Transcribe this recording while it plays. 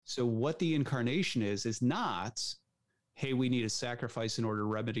So what the incarnation is not, hey, we need a sacrifice in order to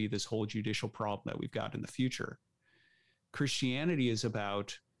remedy this whole judicial problem that we've got in the future. Christianity is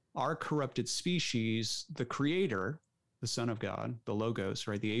about our corrupted species, the creator, the Son of God, the Logos,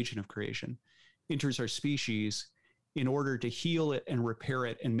 right, the agent of creation, enters our species in order to heal it and repair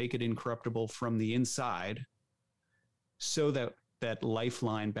it and make it incorruptible from the inside, so that that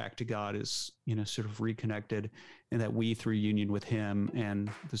lifeline back to God is, sort of reconnected, and that we, through union with him and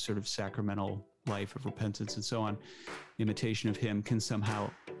the sort of sacramental life of repentance and so on, imitation of him, can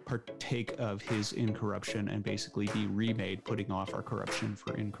somehow partake of his incorruption and basically be remade, putting off our corruption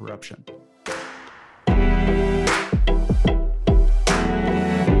for incorruption.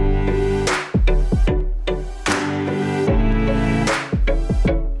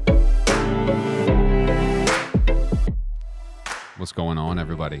 What's going on,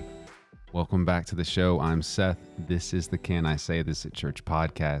 everybody? Welcome back to the show. I'm Seth. This is the Can I Say This at Church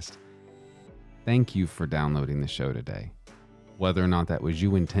podcast. Thank you for downloading the show today. Whether or not that was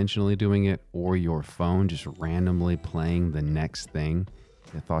you intentionally doing it or your phone just randomly playing the next thing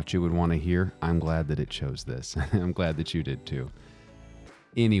you thought you would want to hear, I'm glad that it chose this. I'm glad that you did too.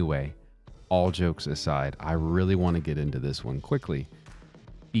 Anyway, all jokes aside, I really want to get into this one quickly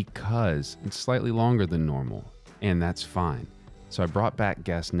because it's slightly longer than normal, and that's fine. So I brought back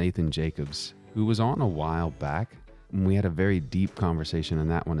guest Nathan Jacobs, who was on a while back, and we had a very deep conversation in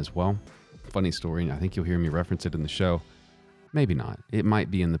that one as well. Funny story, I think you'll hear me reference it in the show. Maybe not. It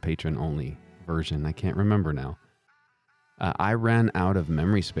might be in the patron-only version. I can't remember now. I ran out of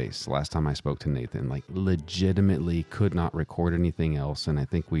memory space last time I spoke to Nathan. Like, legitimately could not record anything else, and I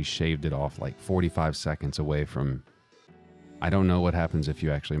think we shaved it off like 45 seconds away from... I don't know what happens if you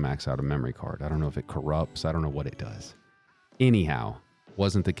actually max out a memory card. I don't know if it corrupts. I don't know what it does. Anyhow,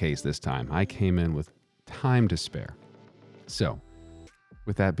 wasn't the case this time. I came in with time to spare. So,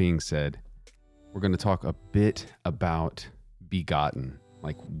 with that being said, we're going to talk a bit about begotten.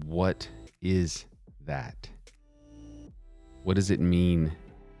 Like, what is that? What does it mean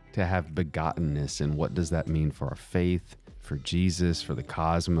to have begottenness, and what does that mean for our faith, for Jesus, for the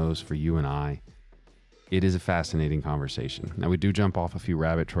cosmos, for you and I? It is a fascinating conversation. Now, we do jump off a few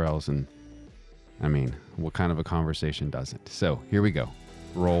rabbit trails, and I mean, what kind of a conversation doesn't? So here we go.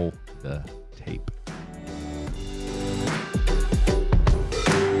 Roll the tape.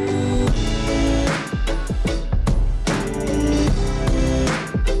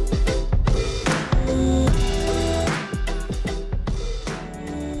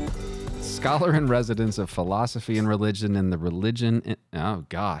 Scholar in residence of philosophy and religion in the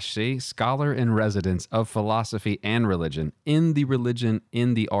Scholar in residence of philosophy and religion in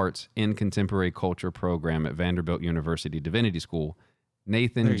the arts in contemporary culture program at Vanderbilt University Divinity School,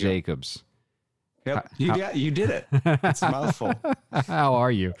 Nathan Jacobs. Yep, you did it. It's a mouthful. How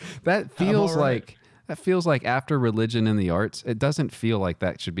are you? That feels like after religion in the arts. It doesn't feel like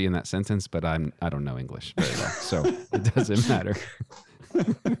that should be in that sentence, but I don't know English very well, so it doesn't matter.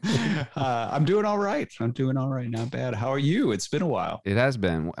 I'm doing all right. Not bad. How are you? It's been a while. It has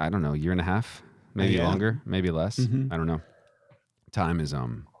been, I don't know, year and a half, maybe longer, maybe less. I don't know. Time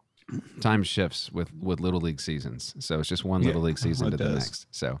shifts with Little League seasons. So it's just one Little League season to the next.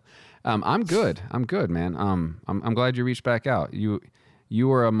 So I'm good, man. I'm glad you reached back out. You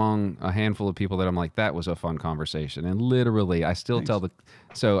were among a handful of people that I'm like, that was a fun conversation. And literally, I still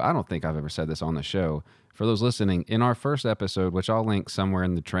so I don't think I've ever said this on the show. For those listening, in our first episode, which I'll link somewhere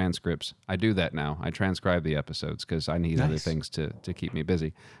in the transcripts, I do that now. I transcribe the episodes because I need other things to keep me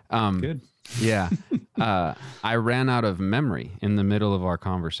busy. Good. Yeah. I ran out of memory in the middle of our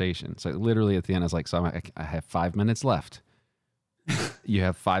conversation. So literally at the end, I was like, so I have 5 minutes left. You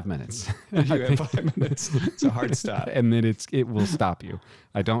have 5 minutes. You have 5 minutes. It's a hard stop. And then it will stop you.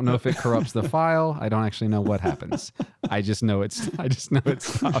 I don't know if it corrupts the file. I don't actually know what happens. I just know it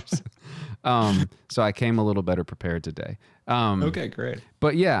stops. So I came a little better prepared today. Okay, great.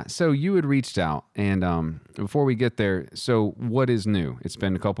 But yeah, so you had reached out, and before we get there, so what is new? It's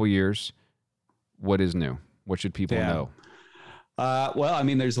been a couple years. What is new? What should people know? Well, I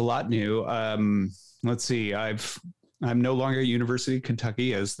mean, there's a lot new. Let's see. I'm no longer at University of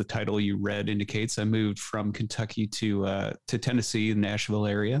Kentucky, as the title you read indicates. I moved from Kentucky to Tennessee, the Nashville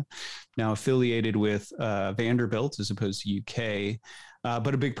area. Now affiliated with Vanderbilt as opposed to UK.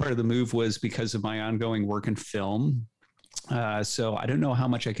 But a big part of the move was because of my ongoing work in film. So I don't know how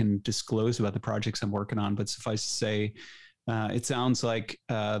much I can disclose about the projects I'm working on, but suffice to say, it sounds like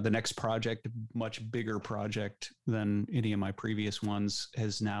the next project, much bigger project than any of my previous ones,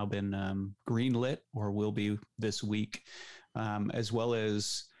 has now been greenlit or will be this week, as well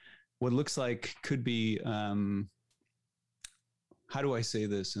as what looks like could be how do I say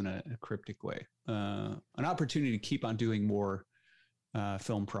this in a cryptic way? An opportunity to keep on doing more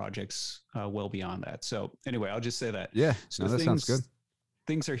film projects well beyond that. So anyway, I'll just say that. Yeah, So no, that sounds good.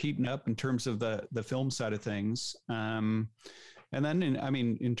 Things are heating up in terms of the film side of things. And then,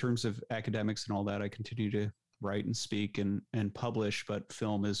 in terms of academics and all that, I continue to write and speak and publish, but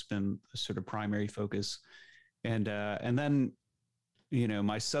film has been a sort of primary focus. And then,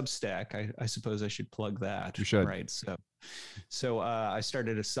 my Substack, I suppose I should plug that. You should. Right. So I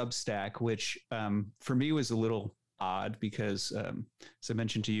started a Substack, which for me was a little odd because, as I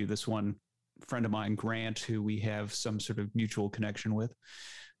mentioned to you, this one friend of mine, Grant, who we have some sort of mutual connection with,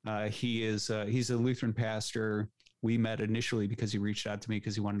 he's a Lutheran pastor. We met initially because he reached out to me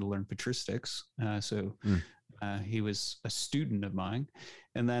because he wanted to learn patristics. He was a student of mine.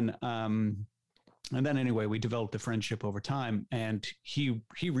 And then anyway, we developed a friendship over time, and he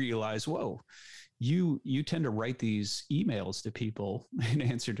realized, whoa, you tend to write these emails to people in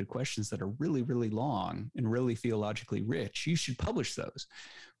answer to questions that are really, really long and really theologically rich. You should publish those.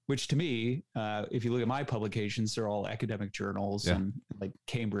 Which to me, if you look at my publications, they're all academic journals and like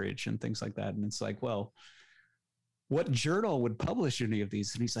Cambridge and things like that. And it's like, well, what journal would publish any of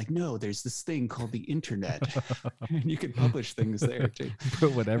these? And he's like, no, there's this thing called the internet, and you can publish things there too.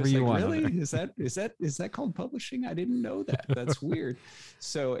 Put whatever you want. Really? Is that called publishing? I didn't know that. That's weird.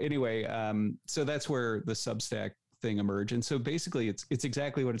 So anyway, so that's where the Substack thing emerged. And so basically it's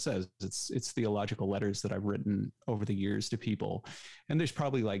exactly what it says. It's theological letters that I've written over the years to people. And there's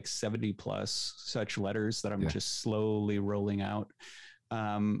probably like 70 plus such letters that I'm just slowly rolling out.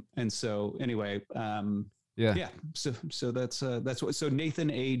 And so anyway, So that's what, so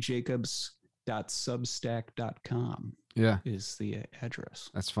nathanajacobs.substack.com is the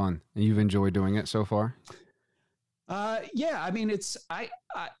address. That's fun. And you've enjoyed doing it so far? Yeah, I mean, I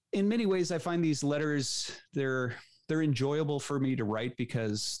in many ways, I find these letters, they're enjoyable for me to write,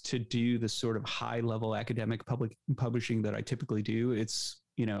 because to do the sort of high level academic publishing that I typically do, it's,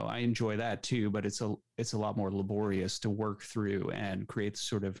 I enjoy that too, but it's a lot more laborious to work through and create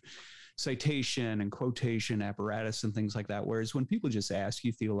sort of citation and quotation apparatus and things like that. Whereas when people just ask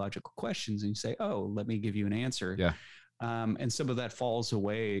you theological questions and you say, oh, let me give you an answer. Yeah. And some of that falls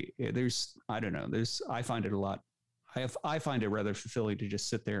away. I find it a lot. I find it rather fulfilling to just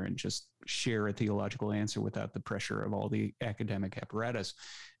sit there and just share a theological answer without the pressure of all the academic apparatus.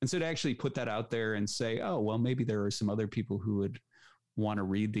 And so to actually put that out there and say, oh, well, maybe there are some other people who would want to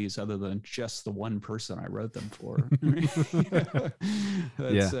read these other than just the one person I wrote them for.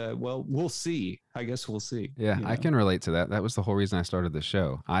 Well, we'll see. I guess we'll see. Yeah, I can relate to that. That was the whole reason I started the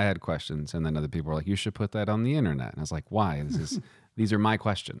show. I had questions, and then other people were like, you should put that on the internet. And I was like, why? These are my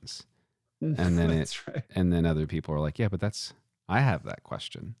questions. And then and then other people are like, yeah, but I have that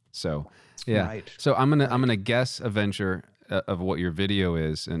question. So yeah. Right. So I'm gonna guess a venture of what your video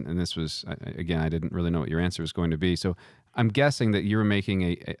is, and this was, again, I didn't really know what your answer was going to be. So I'm guessing that you're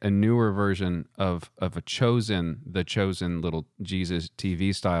making a newer version of the chosen little Jesus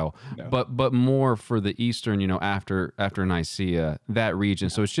TV style, but more for the Eastern, after Nicaea, that region.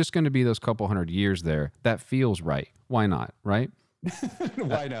 Yeah. So it's just going to be those couple hundred years there. That feels right. Why not? Right?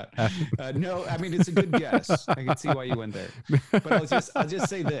 Why not? No, I mean, it's a good guess. I can see why you went there, but I'll just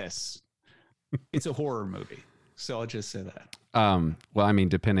say this: it's a horror movie. So I'll just say that. Well, I mean,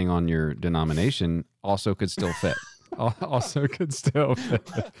 depending on your denomination, also could still fit. Also could still fit.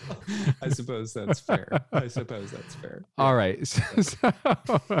 I suppose that's fair. All right. So,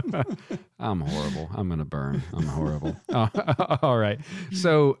 I'm horrible. I'm going to burn. I'm horrible. All right.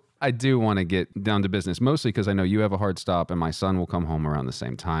 So I do want to get down to business, mostly because I know you have a hard stop and my son will come home around the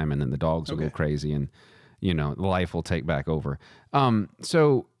same time, and then the dogs will go crazy, and life will take back over.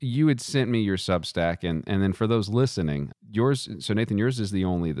 So you had sent me your Substack, and then for those listening, Nathan, yours is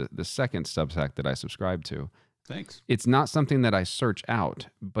the second Substack that I subscribe to. Thanks. It's not something that I search out,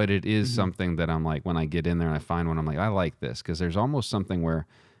 but it is something that I'm like, when I get in there and I find one, I'm like, I like this, because there's almost something where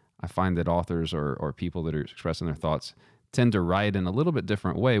I find that authors or people that are expressing their thoughts tend to write in a little bit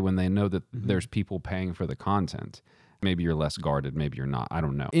different way when they know that there's people paying for the content. Maybe you're less guarded, maybe you're not. I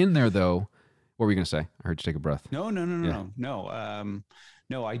don't know. In there, though, what were you going to say? I heard you take a breath. No. I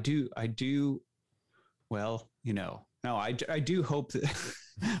do. Well, I do hope that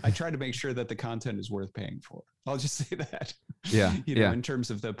I try to make sure that the content is worth paying for. I'll just say that. Yeah. In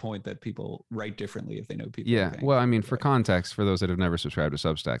terms of the point that people write differently if they know people. Yeah. Well, I mean, for context, for those that have never subscribed to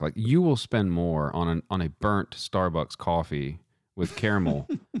Substack, like, you will spend more on a burnt Starbucks coffee with caramel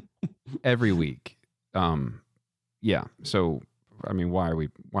every week. Yeah. So, I mean, why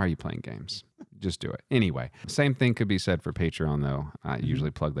are you playing games? just do it. Anyway, same thing could be said for Patreon, though. I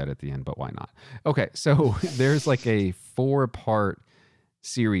usually plug that at the end, but why not? Okay, so there's like a 4-part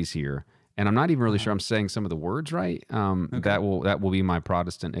series here, and I'm not even really sure I'm saying some of the words right. That will be my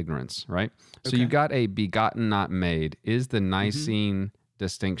Protestant ignorance, right? So you got a begotten, not made. Is the Nicene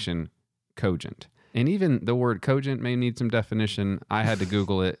distinction cogent? And even the word cogent may need some definition. I had to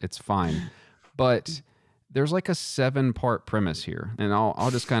Google it. It's fine. But there's like a 7-part premise here. And I'll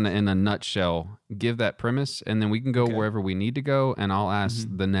just kind of in a nutshell give that premise, and then we can go wherever we need to go. And I'll ask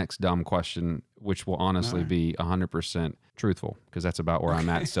the next dumb question, which will honestly be 100% truthful, because that's about where I'm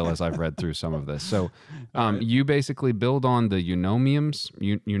at still as I've read through some of this. So you basically build on the eunomiums.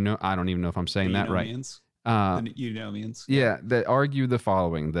 You know, I don't even know if I'm saying that right. The eunomians. Yeah, that argue the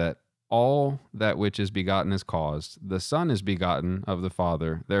following, that all that which is begotten is caused. The Son is begotten of the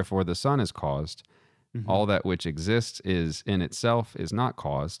Father, therefore the Son is caused. All that which exists is in itself is not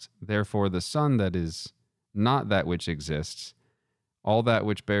caused, therefore the Son that is not that which exists. All that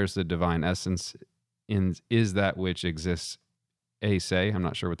which bears the divine essence is that which exists a se. I'm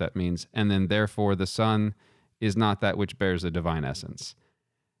not sure what that means. And then therefore the Son is not that which bears the divine essence.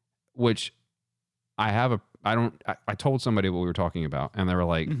 Which I told somebody what we were talking about, and they were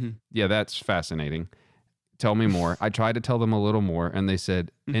like, yeah, that's fascinating. Tell me more. I tried to tell them a little more, and they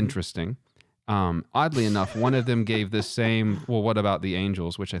said, interesting. Oddly enough, one of them gave this same, well, what about the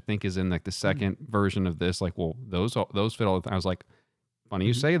angels, which I think is in like the second version of this. Like, well, those fit all the time. I was like, funny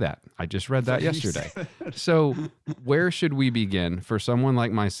you say that. I just read that yesterday. So where should we begin for someone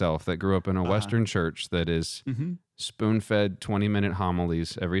like myself that grew up in a Western church that is spoon-fed 20-minute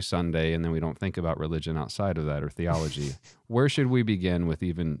homilies every Sunday, and then we don't think about religion outside of that or theology? Where should we begin with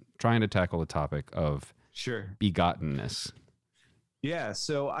even trying to tackle the topic of begottenness? Yeah,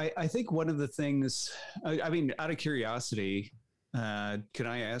 so I think one of the things, I mean, out of curiosity, can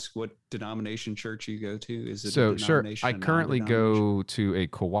I ask what denomination church you go to? Is it so sure? I currently go to a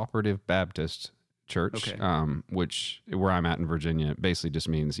cooperative Baptist church, which where I'm at in Virginia basically just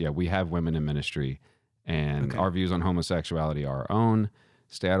means, we have women in ministry, and our views on homosexuality are our own.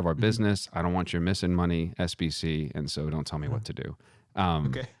 Stay out of our business. I don't want you missing money, SBC, and so don't tell me what to do.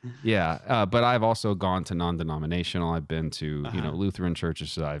 But I've also gone to non-denominational. I've been to Lutheran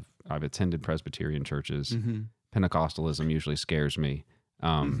churches. So I've attended Presbyterian churches. Pentecostalism usually scares me,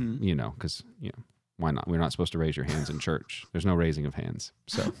 because why not? We're not supposed to raise your hands in church. There's no raising of hands.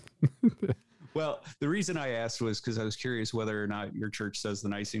 So, well, the reason I asked was because I was curious whether or not your church says the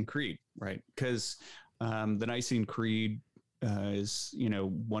Nicene Creed, right? Because the Nicene Creed is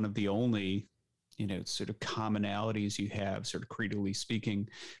one of the only sort of commonalities you have, sort of creedally speaking,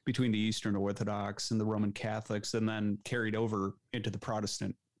 between the Eastern Orthodox and the Roman Catholics, and then carried over into the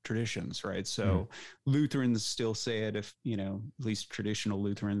Protestant traditions, right? So Lutherans still say it, if, at least traditional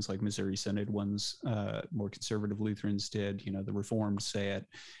Lutherans like Missouri Synod ones, more conservative Lutherans did, the Reformed say it,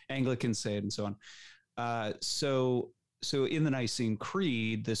 Anglicans say it, and so on. So in the Nicene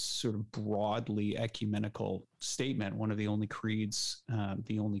Creed, this sort of broadly ecumenical statement, one of the only creeds,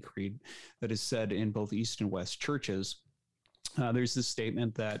 the only creed that is said in both East and West churches, there's this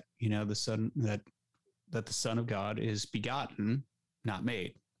statement that, the Son, that the Son of God is begotten, not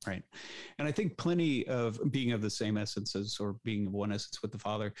made, right? And I think plenty of being of the same essence as, or being of one essence with the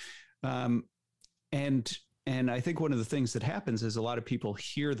Father. And I think one of the things that happens is a lot of people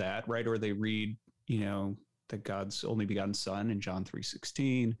hear that, right? Or they read, that God's only begotten Son in John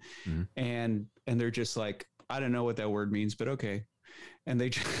 3:16, and they're just like, I don't know what that word means, but okay, and they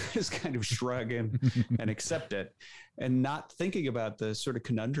just kind of shrug and accept it, and not thinking about the sort of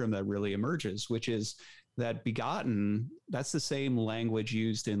conundrum that really emerges, which is that begotten, that's the same language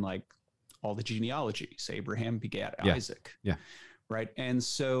used in like all the genealogies. Abraham begat Isaac, right? And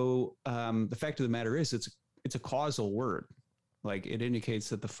so the fact of the matter is, it's a causal word, like it indicates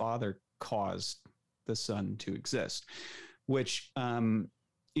that the Father caused the Son to exist, which,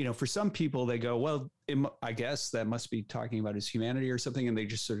 for some people they go, well, I guess that must be talking about his humanity or something. And they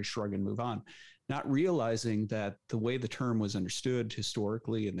just sort of shrug and move on, not realizing that the way the term was understood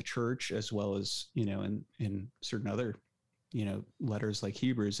historically in the church, as well as, in certain other, letters like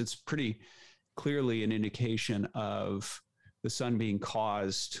Hebrews, it's pretty clearly an indication of the Son being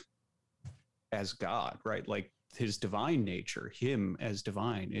caused as God, right? Like, his divine nature, him as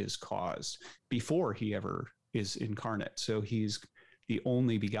divine, is caused before he ever is incarnate. So he's the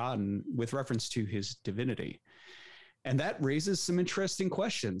only begotten with reference to his divinity. And that raises some interesting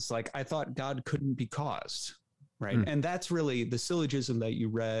questions. Like, I thought God couldn't be caused, right? And that's really the syllogism that you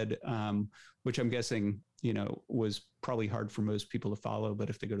read, which I'm guessing, was probably hard for most people to follow. But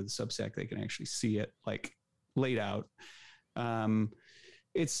if they go to the Substack, they can actually see it like laid out.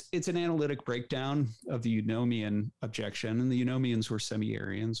 it's an analytic breakdown of the Eunomian objection, and the Eunomians were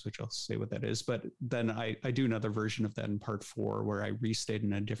semi-Arians, which I'll say what that is. But then I do another version of that in part 4, where I restate it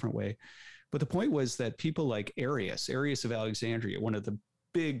in a different way. But the point was that people like Arius of Alexandria, one of the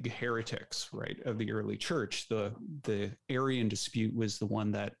big heretics, right, of the early church, the Arian dispute was the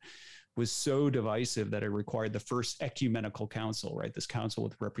one that was so divisive that it required the first ecumenical council, right? This council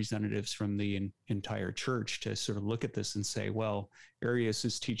with representatives from the entire church to sort of look at this and say, well, Arius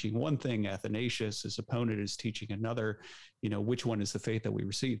is teaching one thing, Athanasius, his opponent, is teaching another, which one is the faith that we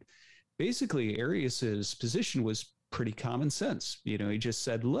received? Basically, Arius's position was pretty common sense. He just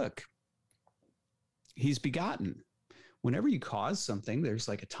said, look, he's begotten. Whenever you cause something, there's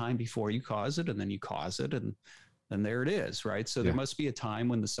like a time before you cause it, and then you cause it, and then there it is, right? So there must be a time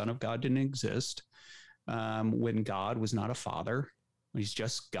when the Son of God didn't exist, when God was not a father. He's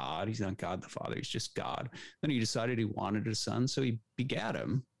just God. He's not God the Father. He's just God. Then he decided he wanted a son, so he begat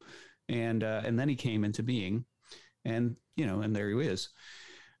him, and then he came into being, and and there he is.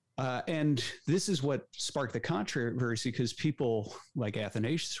 And this is what sparked the controversy, because people like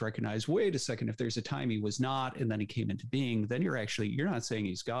Athanasius recognize, wait a second, if there's a time he was not and then he came into being, then you're not saying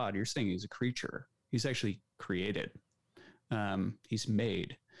he's God, you're saying he's a creature. He's actually created. He's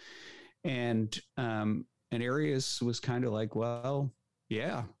made. And Arius was kind of like, well,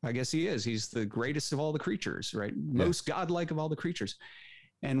 yeah, I guess he is. He's the greatest of all the creatures, right? Most godlike of all the creatures.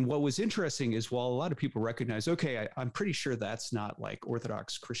 And what was interesting is, while a lot of people recognize, okay, I'm pretty sure that's not like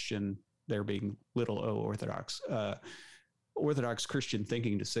Orthodox Christian, there being little o Orthodox, Orthodox Christian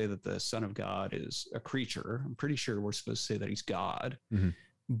thinking to say that the Son of God is a creature. I'm pretty sure we're supposed to say that he's God.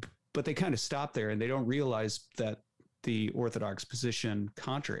 Mm-hmm. But they kind of stop there, and they don't realize that the Orthodox position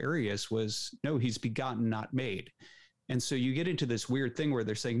contra Arius was, no, he's begotten, not made. And so you get into this weird thing where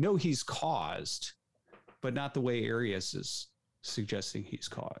they're saying, no, he's caused, but not the way Arius is suggesting he's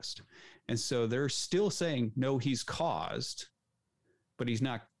caused. And so they're still saying, no, he's caused, but he's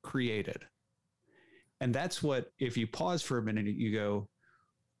not created. And that's what, if you pause for a minute, you go,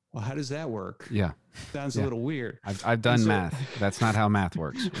 well, how does that work? Yeah. Sounds a little weird. I've done math. That's not how math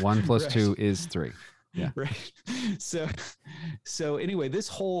works. 1 + 2 is 3. Yeah. Right. So anyway, this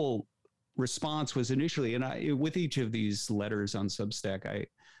whole response was initially, and with each of these letters on Substack,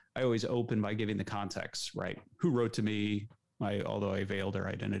 I always open by giving the context, right? Who wrote to me? Although I veiled their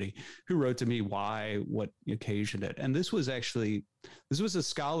identity, who wrote to me, why, what occasioned it. And this was a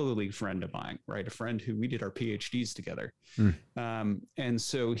scholarly friend of mine, right? A friend who we did our PhDs together. And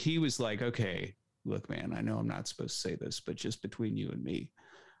so he was like, okay, look, man, I know I'm not supposed to say this, but just between you and me,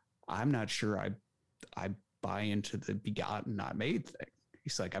 I'm not sure I buy into the begotten, not made thing.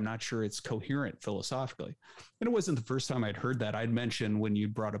 He's like, I'm not sure it's coherent philosophically. And it wasn't the first time I'd heard that. I'd mentioned, when you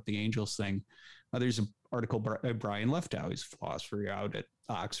brought up the angels thing, there's an article by Brian Leftow, he's a philosopher out at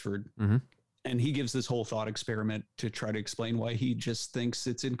Oxford. Mm-hmm. And he gives this whole thought experiment to try to explain why he just thinks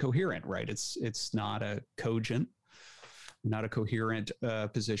it's incoherent, right? It's not a cogent, not a coherent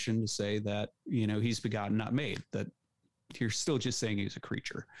position to say that, he's begotten, not made, that you're still just saying he's a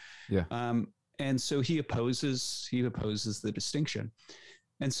creature. Yeah. And so he opposes the distinction.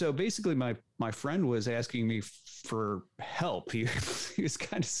 And so basically my friend was asking me for help. He was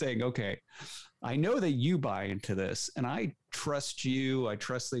kind of saying, okay, I know that you buy into this, and I trust you. I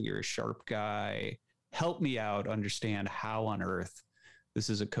trust that you're a sharp guy. Help me out, understand how on earth this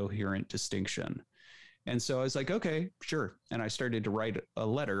is a coherent distinction. And so I was like, okay, sure. And I started to write a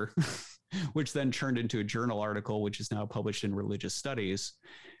letter, which then turned into a journal article, which is now published in Religious Studies.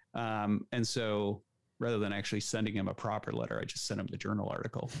 And so rather than actually sending him a proper letter, I just sent him the journal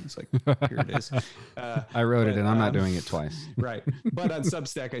article. It's like, here it is. I wrote it, and I'm not doing it twice. Right. But on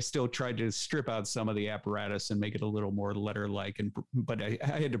Substack, I still tried to strip out some of the apparatus and make it a little more letter-like. But I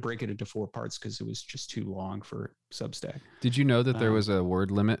had to break it into 4 parts because it was just too long for Substack. Did you know that there was a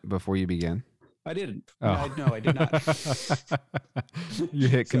word limit before you began? I didn't. Oh. No, I did not. You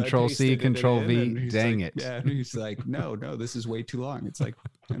hit Control C, Control V. Dang it. Yeah. He's like, no, this is way too long. It's like,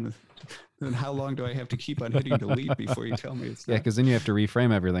 and then how long do I have to keep on hitting delete before you tell me it's not? Yeah, because then you have to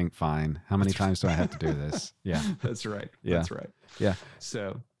reframe everything. Fine. How many times do I have to do this? Yeah. That's right. Yeah. That's right. Yeah.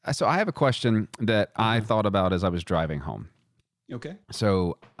 So I have a question that I thought about as I was driving home. Okay.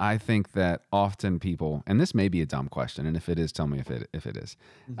 So I think that often people, and this may be a dumb question, and if it is, tell me if it is.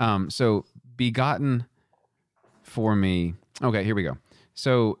 Mm-hmm. So begotten for me. Okay, here we go.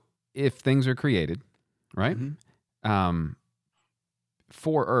 So if things are created, right? Mm-hmm.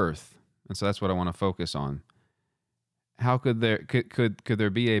 For Earth, and so that's what I want to focus on. How could there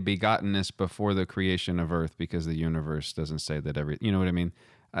be a begottenness before the creation of Earth, because the universe doesn't say that you know what I mean?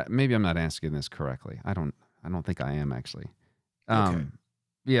 Maybe I'm not asking this correctly. I don't think I am actually. Okay.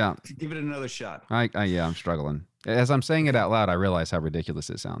 Yeah. Give it another shot. Yeah, I'm struggling. As I'm saying it out loud, I realize how ridiculous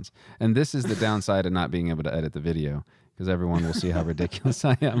it sounds. And this is the downside of not being able to edit the video, because everyone will see how ridiculous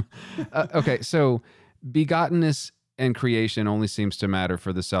I am. Okay, so begottenness and creation only seems to matter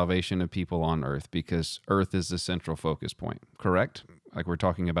for the salvation of people on earth, because earth is the central focus point, correct? Like, we're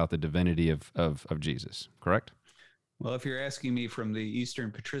talking about the divinity of Jesus, correct? Well, if you're asking me from the Eastern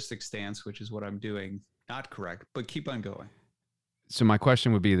patristic stance, which is what I'm doing, not correct, but keep on going. So my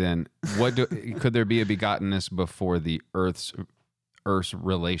question would be then, could there be a begottenness before the earth's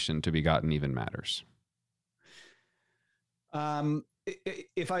relation to begotten even matters?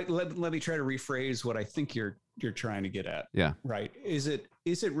 If I let me try to rephrase what I think you're trying to get at. Yeah. Right. Is it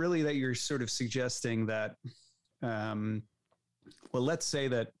really that you're sort of suggesting that, well, let's say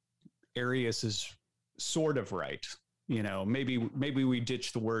that Arius is sort of right. You know, maybe we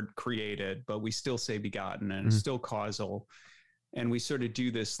ditch the word created, but we still say begotten, and it's still causal. And we sort of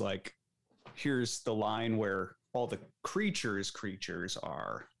do this like, here's the line where all the creatures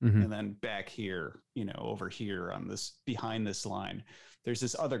are. And then back here, you know, over here on this, behind this line, there's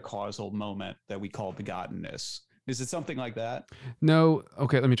this other causal moment that we call begottenness. Is it something like that? No.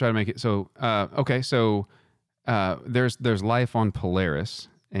 Okay. Let me try to make it. So, okay. So, there's life on Polaris,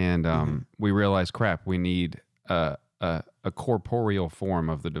 and we realize, crap, we need a corporeal form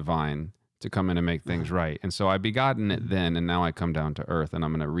of the divine to come in and make things right. And so I begotten it then, and now I come down to earth, and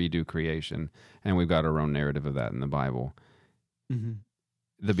I'm going to redo creation. And we've got our own narrative of that in the Bible.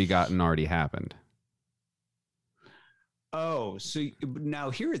 The begotten already happened. Oh, so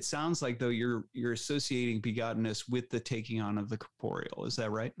now here it sounds like though you're associating begottenness with the taking on of the corporeal. Is that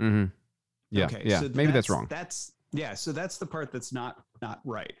right? Yeah. Okay. Yeah. So maybe that's wrong. So that's the part that's not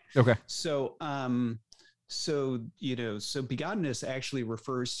right. Okay. So, so begottenness actually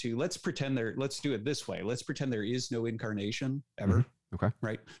refers to, let's do it this way. Let's pretend there is no incarnation ever. Okay.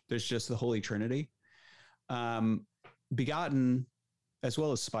 Right. There's just the Holy Trinity. Begotten, as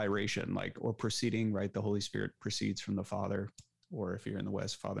well as spiration, or proceeding, right? The Holy Spirit proceeds from the Father, or if you're in the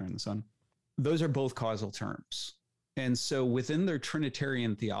West, Father and the Son. Those are both causal terms. And so within their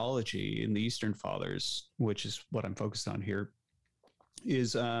Trinitarian theology in the Eastern Fathers, which is what I'm focused on here,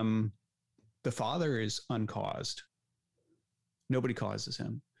 is the Father is uncaused. Nobody causes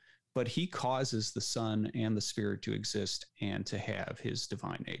him, but he causes the Son and the Spirit to exist and to have his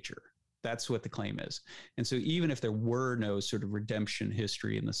divine nature. That's what the claim is. And so even if there were no sort of redemption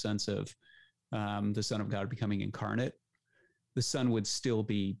history in the sense of the Son of God becoming incarnate, the Son would still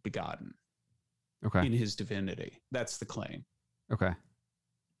be begotten in his divinity. That's the claim. Okay.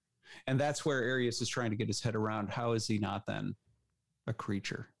 And that's where Arius is trying to get his head around. How is he not then a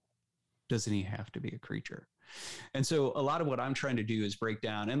creature? Doesn't he have to be a creature? And so a lot of what I'm trying to do is break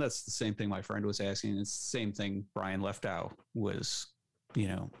down, and that's the same thing my friend was asking. It's the same thing Brian Leftow was,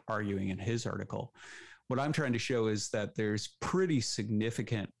 arguing in his article. What I'm trying to show is that there's pretty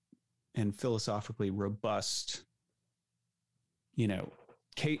significant and philosophically robust,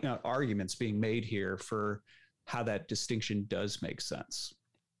 arguments being made here for how that distinction does make sense.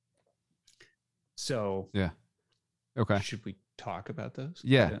 So, yeah. Okay. Should we talk about those?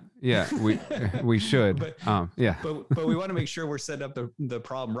 Yeah. We should. But we want to make sure we're setting up the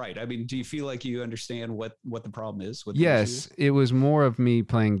problem right. I mean, do you feel like you understand what the problem is? Yes, it was more of me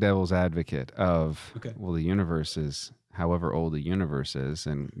playing devil's advocate of, well, the universe is however old the universe is,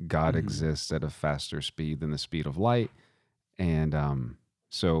 and God exists at a faster speed than the speed of light. And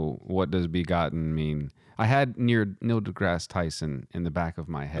so what does begotten mean? I had Neil deGrasse Tyson in the back of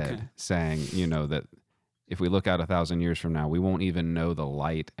my head saying, that if we look out 1,000 years from now, we won't even know the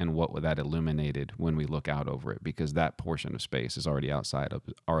light and what that illuminated when we look out over it, because that portion of space is already outside of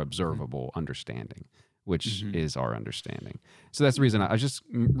our observable understanding, which is our understanding. So that's the reason I was just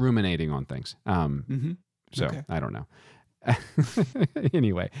ruminating on things. So I don't know.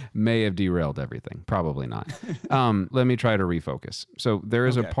 Anyway, may have derailed everything. Probably not. Let me try to refocus. So there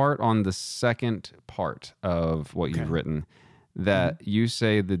is a part on the second part of what you've written that you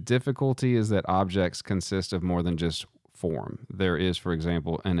say the difficulty is that objects consist of more than just form. There is, for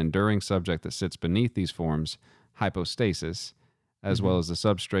example, an enduring subject that sits beneath these forms, hypostasis, as well as the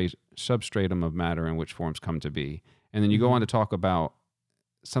substratum of matter in which forms come to be. And then you go on to talk about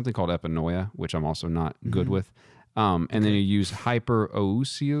something called epinoia, which I'm also not good with. And then you use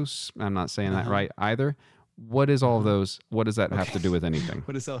hyperousios. I'm not saying that right either. What is all of those? What does that have to do with anything?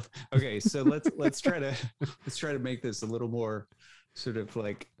 What is all? Okay, so let's try to make this a little more sort of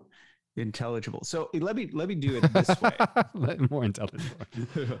like intelligible. So let me do it this way. More intelligible.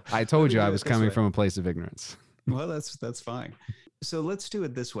 I told you I was coming from a place of ignorance. Well, that's fine. so let's do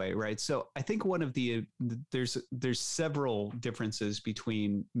it this way, right? So I think one of there's several differences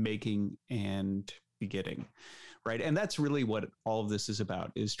between making and begetting, right? And that's really what all of this is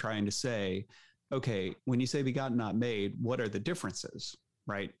about, is trying to say, okay, when you say begotten, not made, what are the differences,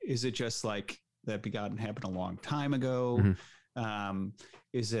 right? Is it just like that begotten happened a long time ago? Mm-hmm.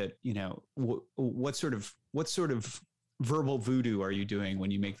 Is it, what sort of verbal voodoo are you doing when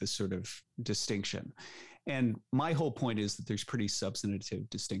you make this sort of distinction? And my whole point is that there's pretty substantive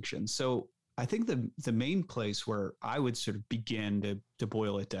distinctions. So I think the main place where I would sort of begin to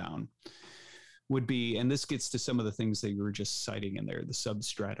boil it down would be, and this gets to some of the things that you were just citing in there, the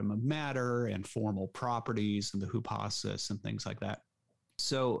substratum of matter and formal properties and the hypostasis and things like that.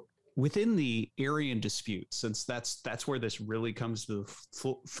 So within the Arian dispute, since that's where this really comes to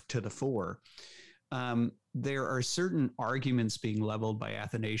the fore, there are certain arguments being leveled by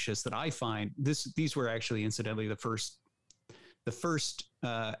Athanasius that I find these were actually incidentally the first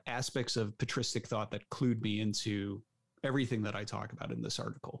aspects of patristic thought that clued me into everything that I talk about in this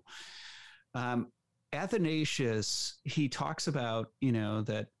article. Athanasius, he talks about,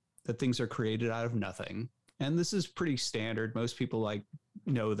 that things are created out of nothing. And this is pretty standard. Most people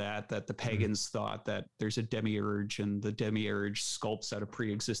know that the pagans thought that there's a demiurge and the demiurge sculpts out of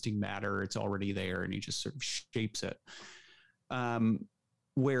pre-existing matter. It's already there and he just sort of shapes it.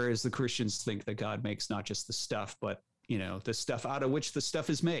 Whereas the Christians think that God makes not just the stuff, but the stuff out of which the stuff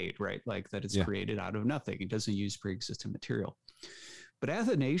is made, right? Like that it's created out of nothing. It doesn't use pre-existing material. But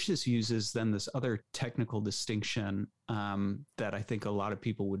Athanasius uses then this other technical distinction that I think a lot of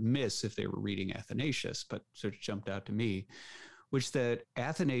people would miss if they were reading Athanasius, but sort of jumped out to me, which that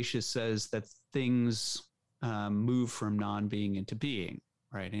Athanasius says that things move from non-being into being,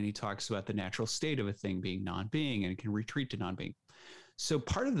 right? And he talks about the natural state of a thing being non-being and it can retreat to non-being. So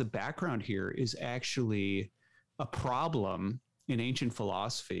part of the background here is actually a problem in ancient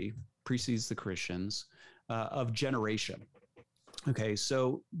philosophy, precedes the Christians, of generation. Okay,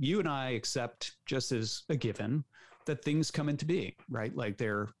 so you and I accept just as a given that things come into being, right? Like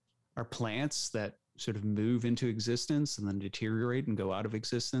there are plants that sort of move into existence and then deteriorate and go out of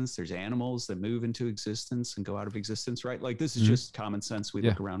existence. There's animals that move into existence and go out of existence, right? Like this is just common sense. We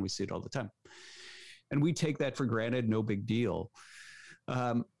look around, we see it all the time. And we take that for granted, no big deal.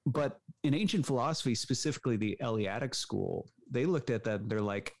 But in ancient philosophy, specifically the Eleatic school, they looked at that and they're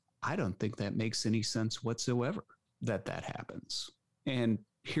like, I don't think that makes any sense whatsoever that happens. And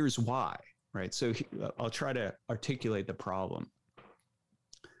here's why, right? So I'll try to articulate the problem.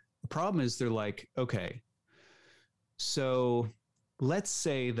 The problem is they're like, okay, so let's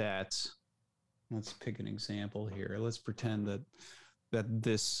say that, let's pick an example here. Let's pretend that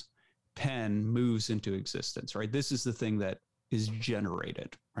this pen moves into existence, right? This is the thing that is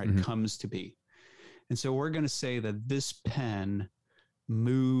generated, right? Comes to be. And so we're going to say that this pen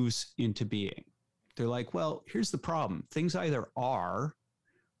moves into being. They're like, well, here's the problem. Things either are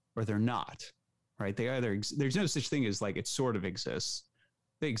or they're not, right? They either, there's no such thing as like it sort of exists.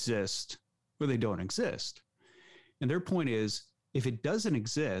 They exist or they don't exist. And their point is, if it doesn't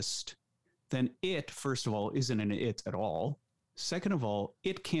exist, then it, first of all, isn't an it at all. Second of all,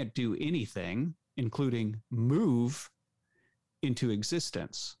 it can't do anything, including move into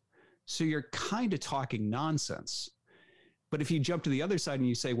existence. So you're kind of talking nonsense. But if you jump to the other side and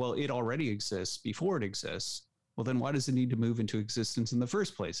you say, well, it already exists before it exists, well, then why does it need to move into existence in the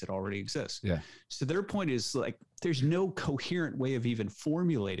first place? It already exists. Yeah. So their point is like, there's no coherent way of even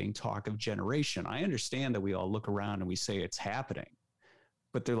formulating talk of generation. I understand that we all look around and we say it's happening,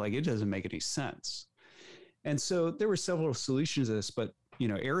 but they're like, it doesn't make any sense. And so there were several solutions to this, but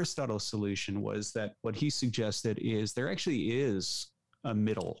Aristotle's solution was that what he suggested is there actually is a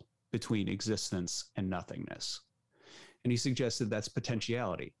middle between existence and nothingness. And he suggested that's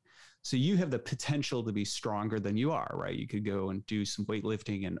potentiality. So you have the potential to be stronger than you are, right? You could go and do some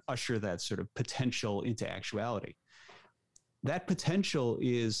weightlifting and usher that sort of potential into actuality. That potential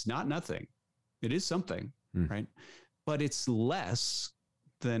is not nothing. It is something, right? But it's less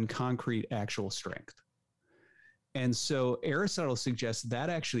than concrete actual strength. And so Aristotle suggests that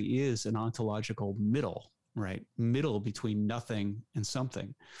actually is an ontological middle, right? Middle between nothing and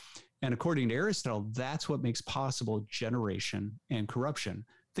something. And according to Aristotle, that's what makes possible generation and corruption.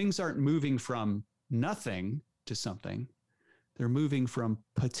 Things aren't moving from nothing to something. They're moving from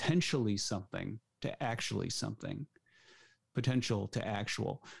potentially something to actually something. Potential to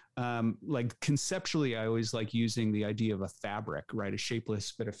actual. Like conceptually, I always like using the idea of a fabric, right? A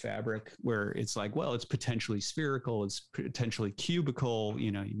shapeless bit of fabric where it's like, well, it's potentially spherical, it's potentially cubical,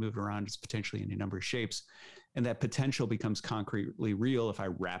 you move it around, it's potentially in a number of shapes. And that potential becomes concretely real if I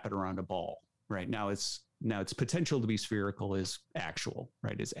wrap it around a ball, right? Now it's Now, its potential to be spherical is actual,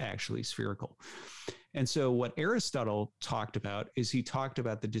 right? It's actually spherical. And so what Aristotle talked about is he talked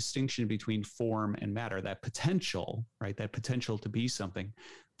about the distinction between form and matter, that potential, right? That potential to be something.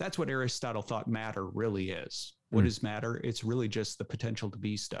 That's what Aristotle thought matter really is. What is matter? It's really just the potential to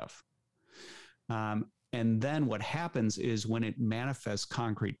be stuff. And then what happens is when it manifests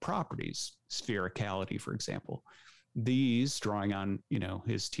concrete properties, sphericality, for example, these, drawing on,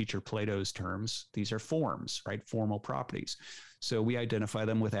 his teacher Plato's terms, these are forms, right? Formal properties. So we identify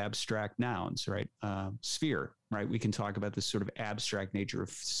them with abstract nouns, right? Sphere, right? We can talk about this sort of abstract nature of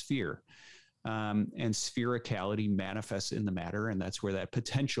sphere. And sphericality manifests in the matter, and that's where that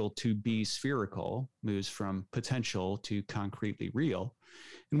potential to be spherical moves from potential to concretely real.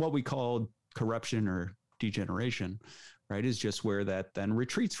 And what we call corruption or degeneration, right, is just where that then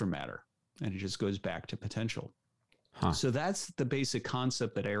retreats from matter, and it just goes back to potential. So that's the basic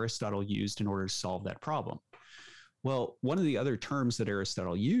concept that Aristotle used in order to solve that problem. Well, one of the other terms that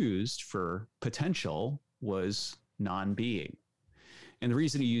Aristotle used for potential was non-being. And the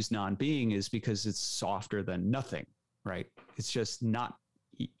reason he used non-being is because it's softer than nothing, right? It's just not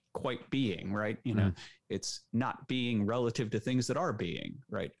quite being, right? It's not being relative to things that are being,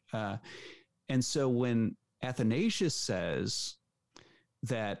 right? And so when Athanasius says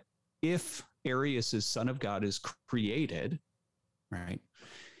that if Arius, son of God, is created, right?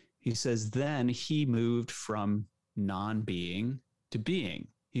 He says, then he moved from non-being to being.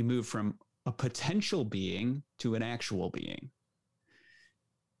 He moved from a potential being to an actual being.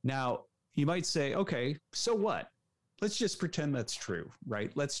 Now, you might say, okay, so what? Let's just pretend that's true,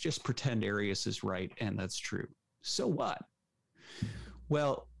 right? Let's just pretend Arius is right and that's true. So what?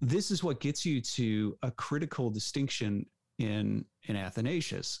 Well, this is what gets you to a critical distinction in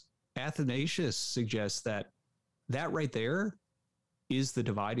Athanasius. Athanasius suggests that right there is the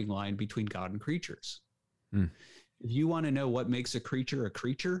dividing line between God and creatures. If you want to know what makes a creature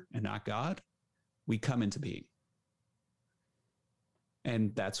and not God, we come into being.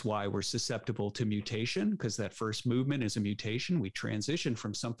 And that's why we're susceptible to mutation, because that first movement is a mutation. We transition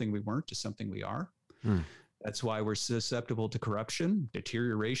from something we weren't to something we are. That's why we're susceptible to corruption,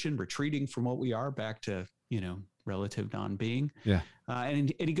 deterioration, retreating from what we are back to, relative non-being. Yeah.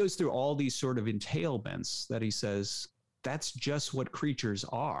 And he goes through all these sort of entailments that he says, that's just what creatures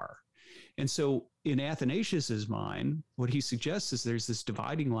are. And so in Athanasius's mind, what he suggests is there's this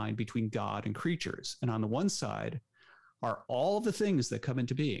dividing line between God and creatures. And on the one side are all the things that come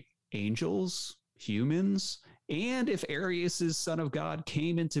into being, angels, humans, and if Arius, son of God,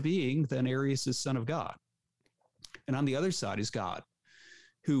 came into being, then Arius is son of God. And on the other side is God,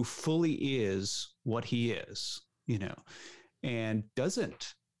 who fully is what he is, and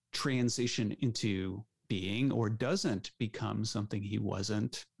doesn't transition into being or doesn't become something he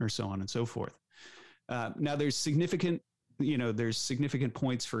wasn't, or so on and so forth. Now there's significant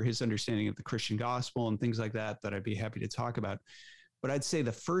points for his understanding of the Christian gospel and things like that I'd be happy to talk about. But I'd say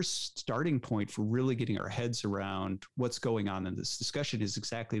the first starting point for really getting our heads around what's going on in this discussion is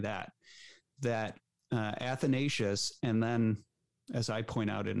exactly that Athanasius, and then, as I point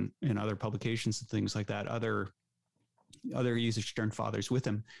out in other publications and things like that, other Eastern fathers with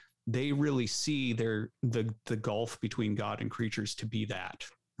him, they really see the gulf between God and creatures to be that,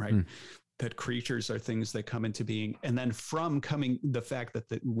 right? That creatures are things that come into being, and then the fact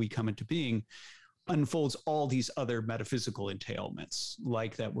that we come into being unfolds all these other metaphysical entailments,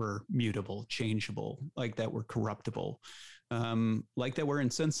 like that we're mutable, changeable, like that we're corruptible, like that we're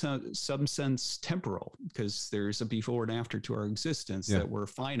in some sense temporal, because there's a before and after to our existence, that we're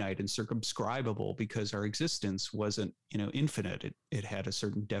finite and circumscribable because our existence wasn't, infinite. It had a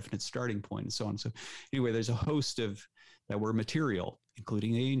certain definite starting point and so on. So anyway, there's a host of that we're material,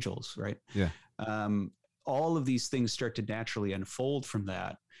 including the angels, right? Yeah. All of these things start to naturally unfold from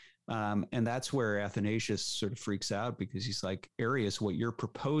that. And that's where Athanasius sort of freaks out, because he's like, Arius, what you're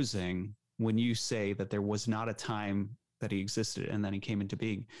proposing when you say that there was not a time that he existed and then he came into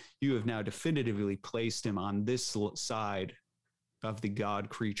being, you have now definitively placed him on this side of the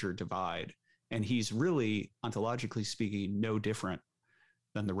God-creature divide. And he's really, ontologically speaking, no different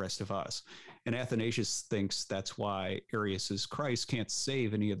than the rest of us. And Athanasius thinks that's why Arius's Christ can't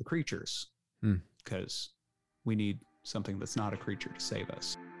save any of the creatures, because we need something that's not a creature to save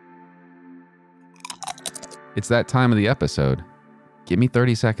us. It's that time of the episode. Give me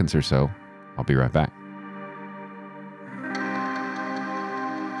 30 seconds or so. I'll be right back.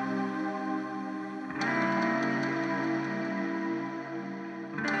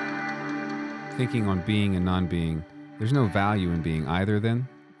 Thinking on being and non-being, there's no value in being either then,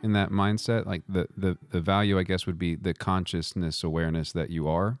 in that mindset. Like the value, I guess, would be the consciousness, awareness that you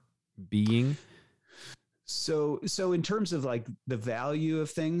are being. So in terms of like the value of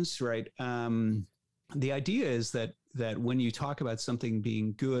things, right? The idea is that when you talk about something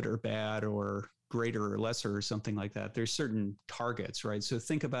being good or bad or greater or lesser or something like that, there's certain targets, right? So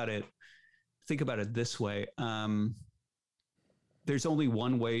think about it this way. There's only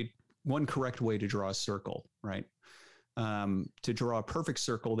one correct way to draw a circle, right? To draw a perfect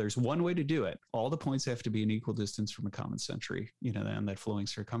circle, there's one way to do it. All the points have to be an equal distance from a common century, and that flowing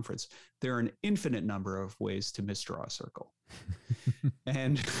circumference. There are an infinite number of ways to misdraw a circle.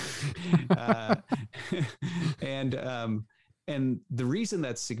 and and the reason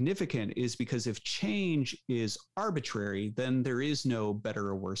that's significant is because if change is arbitrary, then there is no better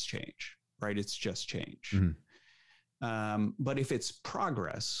or worse change, right? It's just change. But if it's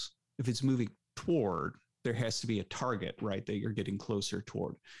progress, if it's moving toward, there has to be a target, right, that you're getting closer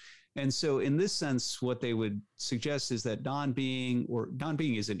toward. And so in this sense, what they would suggest is that non-being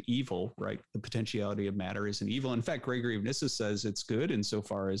isn't evil, right? The potentiality of matter isn't evil. In fact, Gregory of Nyssa says it's good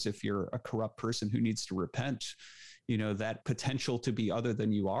insofar as if you're a corrupt person who needs to repent, that potential to be other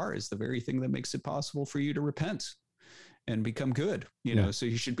than you are is the very thing that makes it possible for you to repent and become good, so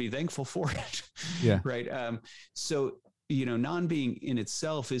you should be thankful for it. Yeah. Right. So, non-being in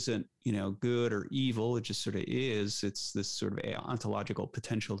itself isn't, good or evil. It just sort of is. It's this sort of ontological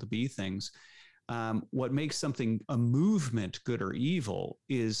potential to be things. What makes something a movement good or evil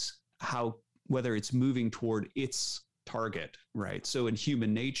is whether it's moving toward its target, right? So in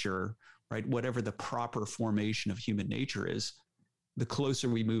human nature, right, whatever the proper formation of human nature is, the closer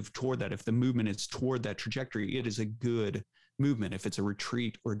we move toward that, if the movement is toward that trajectory, it is a good movement. If it's a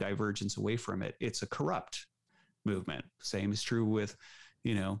retreat or divergence away from it, it's a corrupt movement. Same is true with,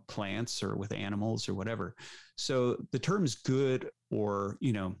 plants or with animals or whatever. So the terms good or,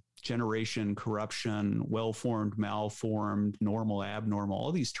 generation, corruption, well-formed, malformed, normal, abnormal,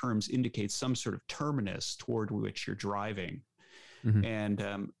 all these terms indicate some sort of terminus toward which you're driving.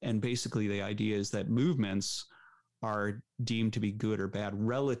 And basically the idea is that movements are deemed to be good or bad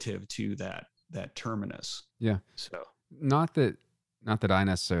relative to that terminus. Yeah. So not that I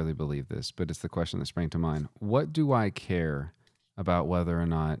necessarily believe this, but it's the question that sprang to mind. What do I care about whether or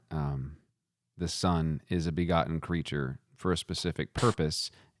not the Son is a begotten creature for a specific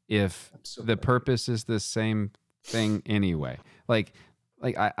purpose if the purpose is the same thing anyway? Like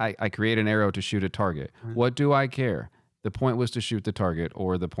I create an arrow to shoot a target. What do I care? The point was to shoot the target,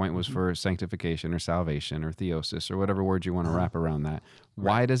 or the point was for sanctification or salvation or theosis or whatever word you want to wrap around that.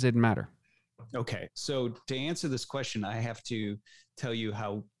 Why does it matter? Okay. So to answer this question, I have to tell you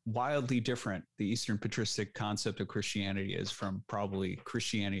how wildly different the Eastern patristic concept of Christianity is from probably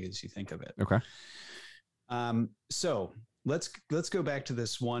Christianity as you think of it. Okay. So let's go back to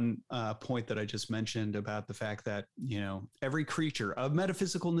this one point that I just mentioned about the fact that, every creature of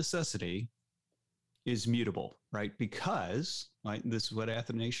metaphysical necessity is mutable, right? Because, right, this is what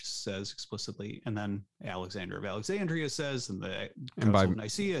Athanasius says explicitly, and then Alexander of Alexandria says, and the Council of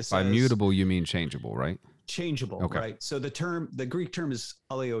Nicaea says. By mutable, you mean changeable, right? Changeable, okay. Right? So the Greek term is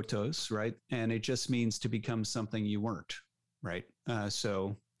aleotos, right? And it just means to become something you weren't, right?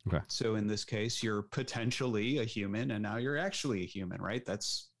 So in this case, you're potentially a human, and now you're actually a human, right?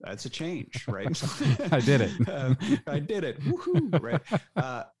 That's a change, right? I did it. I did it. Woohoo!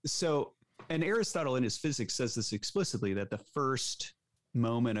 Right. And Aristotle in his Physics says this explicitly, that the first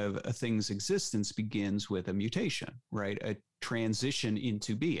moment of a thing's existence begins with a mutation, right? A transition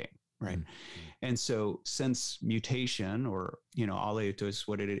into being, right? And so since mutation or, aleatos,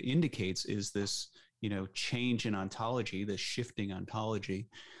 what it indicates is this, change in ontology, this shifting ontology.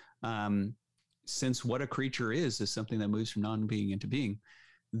 Since what a creature is something that moves from non-being into being,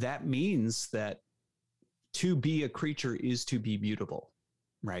 that means that to be a creature is to be mutable,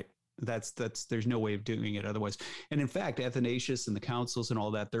 right? That's there's no way of doing it otherwise. And in fact, Athanasius and the councils and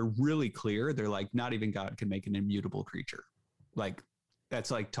all that, they're really clear. They're like, not even God can make an immutable creature. Like, that's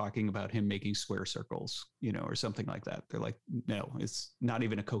like talking about him making square circles, or something like that. They're like, no, it's not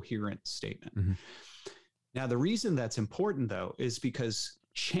even a coherent statement. Now, the reason that's important, though, is because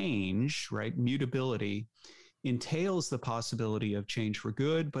change, right, mutability, entails the possibility of change for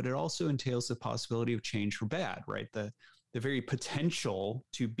good, but it also entails the possibility of change for bad, right? The very potential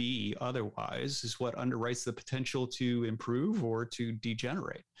to be otherwise is what underwrites the potential to improve or to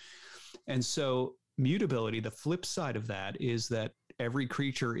degenerate. And so mutability, the flip side of that is that every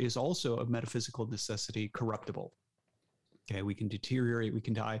creature is also of metaphysical necessity corruptible. Okay, we can deteriorate, we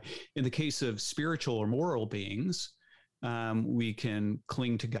can die. In the case of spiritual or moral beings, we can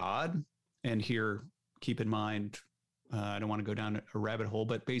cling to God. And here, keep in mind, I don't want to go down a rabbit hole,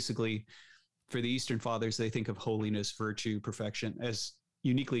 but basically, for the Eastern Fathers, they think of holiness, virtue, perfection as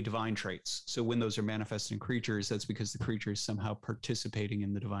uniquely divine traits. So when those are manifested in creatures, that's because the creature is somehow participating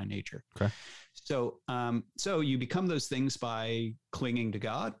in the divine nature. Okay. So you become those things by clinging to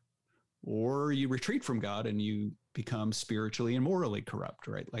God, or you retreat from God and you become spiritually and morally corrupt,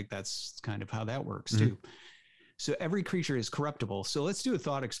 right? Like that's kind of how that works too. So every creature is corruptible. So let's do a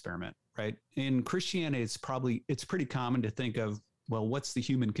thought experiment, right? In Christianity, it's pretty common to think of, well, what's the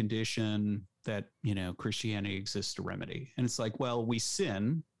human condition that, Christianity exists to remedy? And it's like, well, we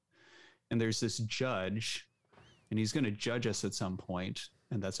sin and there's this judge and he's going to judge us at some point.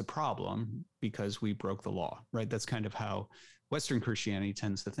 And that's a problem because we broke the law, right? That's kind of how Western Christianity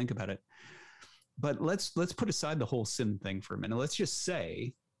tends to think about it. But let's put aside the whole sin thing for a minute. Let's just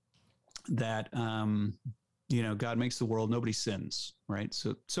say that, God makes the world, nobody sins, right?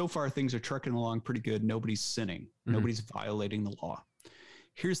 So far things are trucking along pretty good. Nobody's sinning. Nobody's violating the law.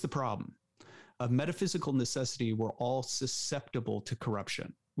 Here's the problem. Of metaphysical necessity, we're all susceptible to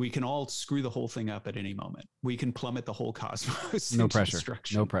corruption. We can all screw the whole thing up at any moment. We can plummet the whole cosmos. No pressure.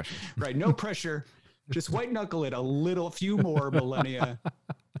 Destruction. No pressure. Right. No pressure. Just white knuckle it a few more millennia.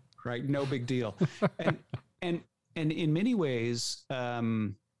 Right. No big deal. And in many ways,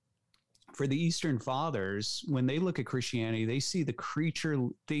 for the Eastern Fathers, when they look at Christianity, they see the creature,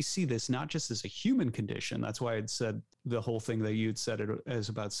 they see this not just as a human condition. That's why I'd said the whole thing that you'd said it as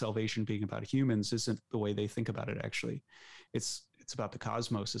about salvation being about humans isn't the way they think about it, actually. It's about the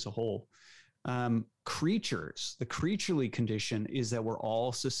cosmos as a whole. Creatures, the creaturely condition is that we're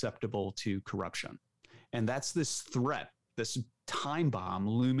all susceptible to corruption. And that's this threat, this time bomb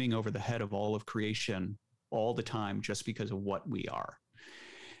looming over the head of all of creation all the time just because of what we are.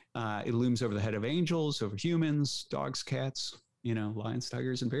 It looms over the head of angels, over humans, dogs, cats, lions,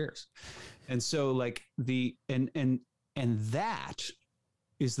 tigers, and bears. And so like and that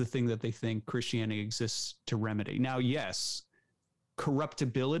is the thing that they think Christianity exists to remedy. Now, yes,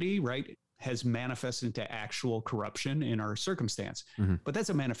 corruptibility, right, has manifested into actual corruption in our circumstance, but that's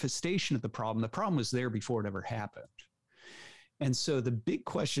a manifestation of the problem. The problem was there before it ever happened. And so the big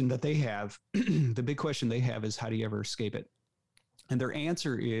question that they have, is how do you ever escape it? And their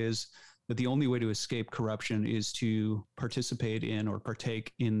answer is that the only way to escape corruption is to participate in or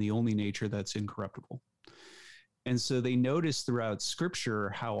partake in the only nature that's incorruptible. And so they notice throughout Scripture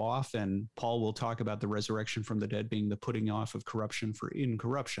how often Paul will talk about the resurrection from the dead being the putting off of corruption for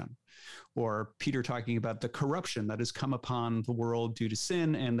incorruption, or Peter talking about the corruption that has come upon the world due to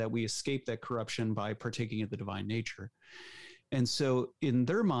sin and that we escape that corruption by partaking of the divine nature. And so in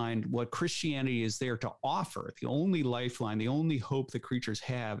their mind, what Christianity is there to offer, the only lifeline, the only hope that creatures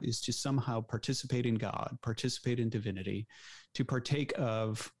have is to somehow participate in God, participate in divinity, to partake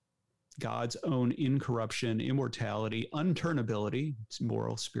of God's own incorruption, immortality, unturnability,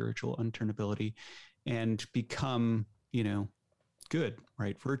 moral, spiritual unturnability, and become, good,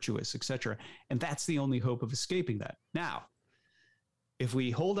 right, virtuous, etc. And that's the only hope of escaping that. Now, if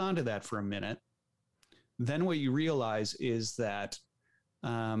we hold on to that for a minute, then what you realize is that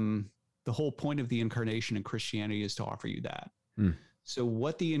the whole point of the incarnation in Christianity is to offer you that. So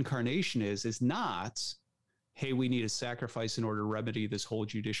what the incarnation is not, hey, we need a sacrifice in order to remedy this whole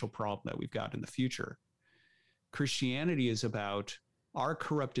judicial problem that we've got in the future. Christianity is about our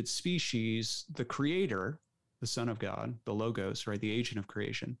corrupted species, the creator, the Son of God, the Logos, right, the agent of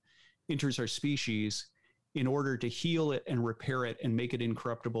creation, enters our species in order to heal it and repair it and make it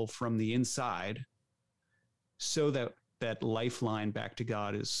incorruptible from the inside, so that that lifeline back to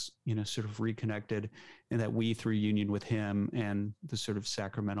God is, sort of reconnected, and that we, through union with him and the sort of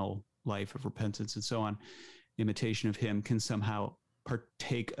sacramental life of repentance and so on, imitation of him, can somehow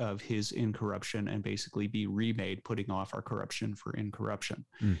partake of his incorruption and basically be remade, putting off our corruption for incorruption.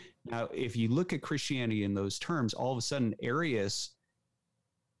 Now, if you look at Christianity in those terms, all of a sudden Arius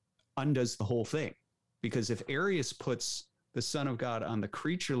undoes the whole thing, because if Arius puts the Son of God on the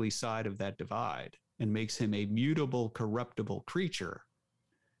creaturely side of that divide and makes him a mutable, corruptible creature,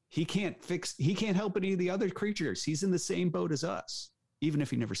 he can't help any of the other creatures. He's in the same boat as us, even if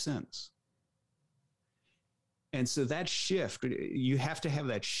he never sins. And so that shift, you have to have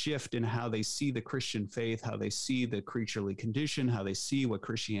that shift in how they see the Christian faith, how they see the creaturely condition, how they see what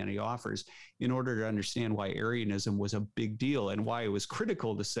Christianity offers, in order to understand why Arianism was a big deal and why it was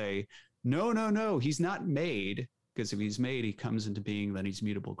critical to say, no, he's not made. Because if he's made, he comes into being, then he's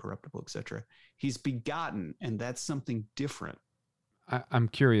mutable, corruptible, etc. He's begotten, and that's something different. I'm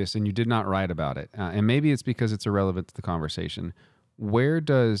curious, and you did not write about it, and maybe it's because it's irrelevant to the conversation. Where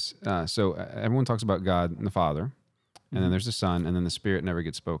does so everyone talks about God and the Father, and then there's the Son, and then the Spirit never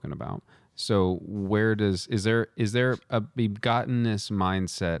gets spoken about. So where is there a begottenness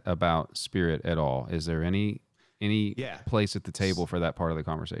mindset about Spirit at all? Is there any any Yeah. place at the table for that part of the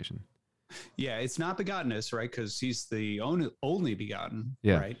conversation. Yeah, it's not begottenness, right? Because he's the only begotten,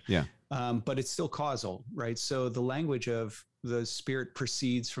 Yeah. right? Yeah. But it's still causal, right? So the language of the Spirit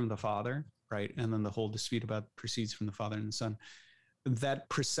proceeds from the Father, right? And then the whole dispute about proceeds from the Father and the Son. That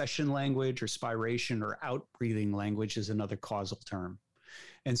procession language or spiration or outbreathing language is another causal term.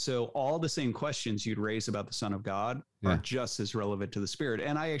 And so all the same questions you'd raise about the Son of God are just as relevant to the Spirit.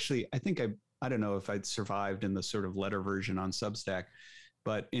 And I think I don't know if I'd survived in the sort of letter version on Substack,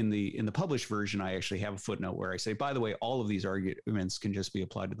 but in the published version, I actually have a footnote where I say, by the way, all of these arguments can just be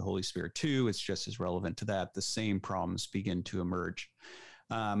applied to the Holy Spirit too. It's just as relevant to that. The same problems begin to emerge.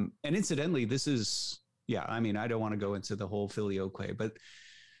 And incidentally, this is, I mean, I don't want to go into the whole filioque, but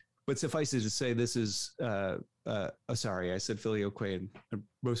suffice it to say, this is, sorry, I said filioque, and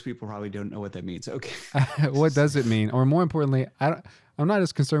most people probably don't know what that means. Okay. What does it mean? Or more importantly, I'm not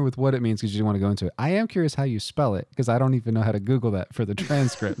as concerned with what it means because you don't want to go into it. I am curious how you spell it because I don't even know how to Google that for the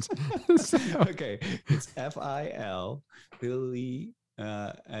transcript. Okay. It's F-I-L, Billy,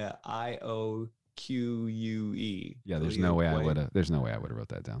 I-O-Q-U-E. Yeah, there's no way I would have wrote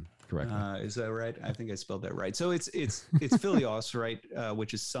that down correctly. Is that right? I think I spelled that right. So it's Philios, right?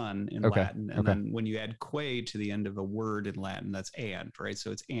 Which is son in Latin. And then when you add que to the end of a word in Latin, that's and, right?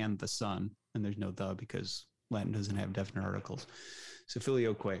 So it's and the son, and there's no the because Latin doesn't have definite articles. So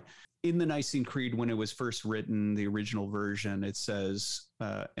filioque. In the Nicene Creed, when it was first written, the original version, it says,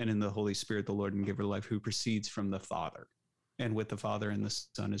 and in the Holy Spirit, the Lord and giver of life, who proceeds from the Father. And with the Father and the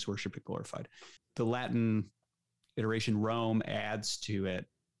Son is worshiped and glorified. The Latin iteration, Rome, adds to it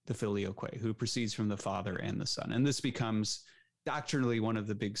the filioque, who proceeds from the Father and the Son. And this becomes doctrinally one of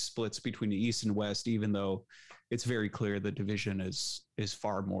the big splits between the East and West, even though it's very clear the division is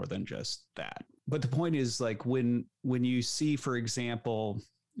far more than just that. But the point is, like, when you see, for example,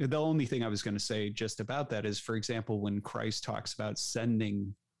 the only thing I was going to say just about that is, for example, when Christ talks about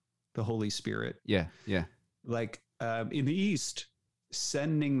sending the Holy Spirit. Yeah. Like in the East,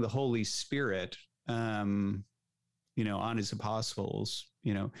 sending the Holy Spirit, on his apostles,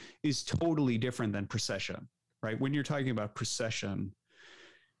 is totally different than procession, right? When you're talking about procession,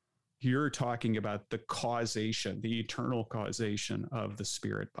 you're talking about the causation, the eternal causation of the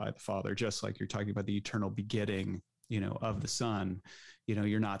Spirit by the Father, just like you're talking about the eternal begetting, of the Son.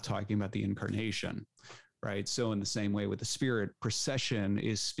 You're not talking about the incarnation, right? So in the same way with the Spirit, procession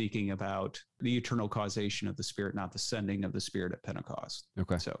is speaking about the eternal causation of the Spirit, not the sending of the Spirit at Pentecost.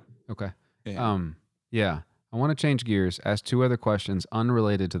 Okay. Yeah. Yeah. I want to change gears, ask two other questions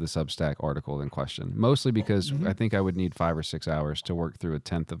unrelated to the Substack article in question, mostly because I think I would need 5 or 6 hours to work through a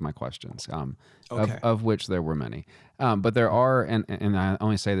tenth of my questions, of which there were many. But there are, and I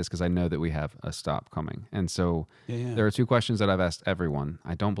only say this because I know that we have a stop coming. And so there are two questions that I've asked everyone.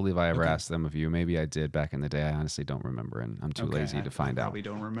 I don't believe I ever asked them of you. Maybe I did back in the day. I honestly don't remember, and I'm too lazy to find out. I probably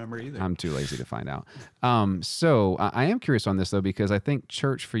don't remember either. I'm too lazy to find out. So I am curious on this, though, because I think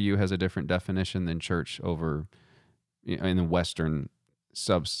church for you has a different definition than church over in the Western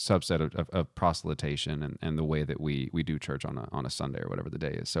subset of proselytation and the way that we do church on a Sunday or whatever the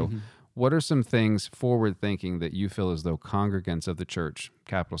day is. So what are some things forward thinking that you feel as though congregants of the church,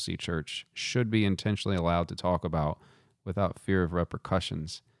 capital C church, should be intentionally allowed to talk about without fear of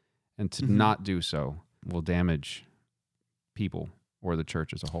repercussions, and to not do so will damage people or the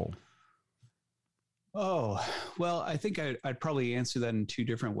church as a whole? Oh, well, I think I'd probably answer that in two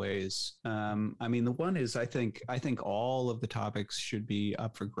different ways. I mean, the one is I think all of the topics should be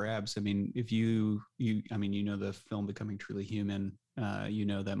up for grabs. I mean, if you the film Becoming Truly Human,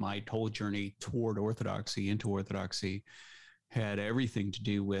 that my whole journey toward orthodoxy, into orthodoxy, had everything to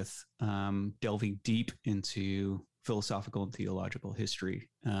do with delving deep into philosophical and theological history.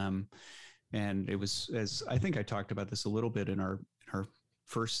 And it was, as I think I talked about this a little bit in our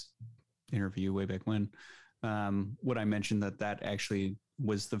first interview way back when, what I mentioned that actually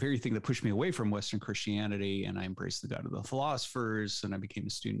was the very thing that pushed me away from Western Christianity, and I embraced the God of the philosophers, and I became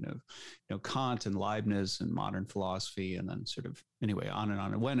a student of Kant and Leibniz and modern philosophy, and then sort of anyway on and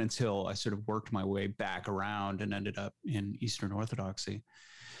on it went until I sort of worked my way back around and ended up in Eastern Orthodoxy.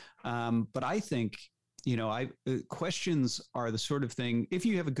 But I think questions are the sort of thing, if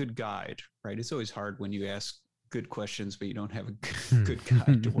you have a good guide, right? It's always hard when you ask good questions, but you don't have a good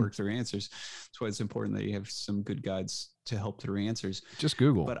guide to work through answers. That's why it's important that you have some good guides to help through answers. Just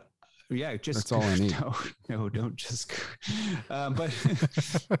Google. But that's all I need. No, don't just. Oh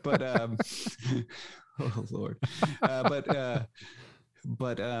Lord.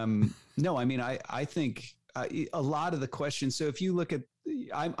 No, I mean, I think a lot of the questions. So if you look at,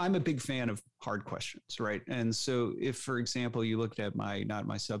 I'm a big fan of hard questions, right? And so if, for example, you looked at not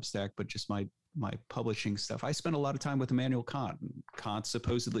my Substack, but just my my publishing stuff, I spent a lot of time with Immanuel Kant. Kant,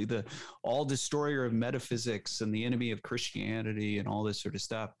 supposedly the all destroyer of metaphysics and the enemy of Christianity and all this sort of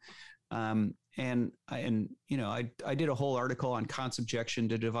stuff. And you know, I did a whole article on Kant's objection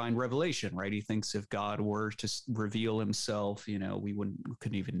to divine revelation, right? He thinks if God were to reveal himself, you know, we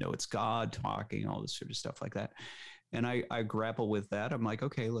couldn't even know it's God talking, all this sort of stuff like that. And I grapple with that. I'm like,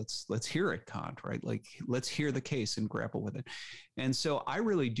 okay, let's hear it, Kant, right? Like, let's hear the case and grapple with it. And so I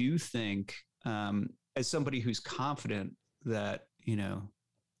really do think, as somebody who's confident that, you know,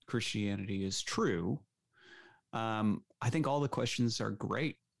 Christianity is true, I think all the questions are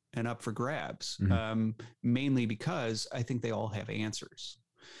great and up for grabs, mainly because I think they all have answers.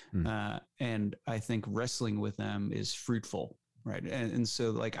 And I think wrestling with them is fruitful, right? And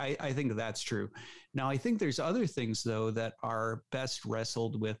so, like, I think that's true. Now, I think there's other things, though, that are best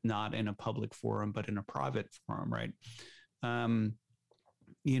wrestled with not in a public forum, but in a private forum, right?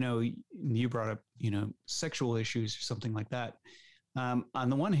 You know, you brought up, you know, sexual issues or something like that. On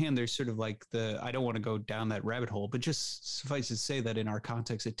the one hand, there's sort of like I don't want to go down that rabbit hole, but just suffice to say that in our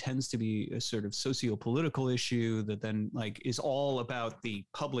context, it tends to be a sort of socio-political issue that then like is all about the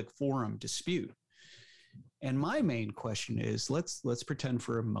public forum dispute. And my main question is, let's pretend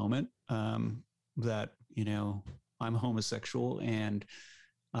for a moment that, you know, I'm homosexual, and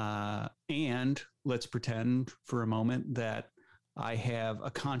let's pretend for a moment that I have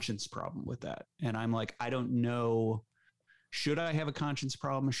a conscience problem with that. And I'm like, I don't know, should I have a conscience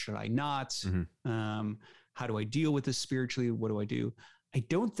problem? Should I not? How do I deal with this spiritually? What do I do? I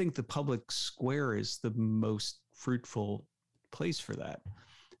don't think the public square is the most fruitful place for that.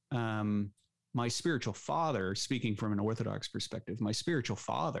 My spiritual father, speaking from an Orthodox perspective, my spiritual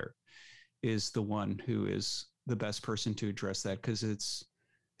father is the one who is the best person to address that, because it's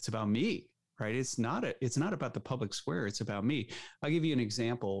about me, right? It's not about the public square. It's about me. I'll give you an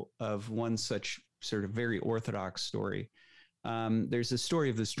example of one such sort of very Orthodox story. There's a story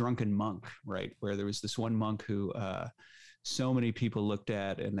of this drunken monk, right? Where there was this one monk who so many people looked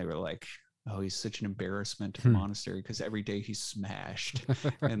at and they were like, oh, he's such an embarrassment to the monastery because every day he's smashed.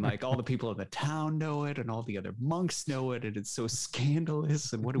 And like all the people in the town know it and all the other monks know it. And it's so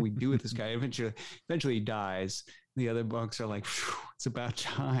scandalous. And what do we do with this guy? Eventually he dies. The other monks are like, it's about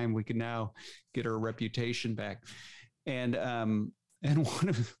time. We can now get our reputation back. And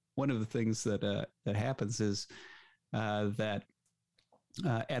one of the things that happens is that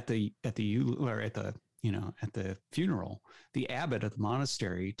at the funeral, the abbot of the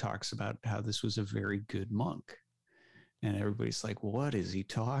monastery talks about how this was a very good monk. And everybody's like, what is he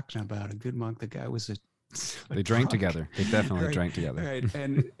talking about? A good monk? The guy was they drank together. They definitely drank together. Right.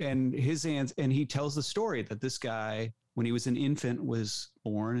 And he tells the story that this guy, when he was an infant, was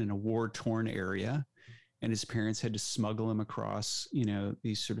born in a war-torn area, and his parents had to smuggle him across, you know,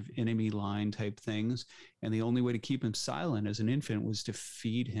 these sort of enemy line type things. And the only way to keep him silent as an infant was to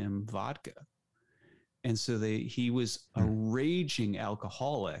feed him vodka. And so he was a raging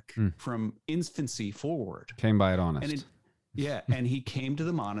alcoholic from infancy forward. Came by it honest. And he came to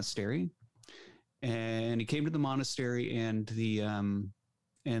the monastery, and the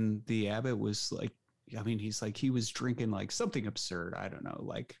abbot was like, I mean, he was drinking like something absurd. I don't know,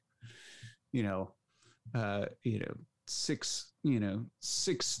 like, six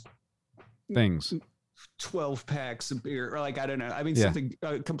things, 12 packs of beer, or like, I don't know. I mean, something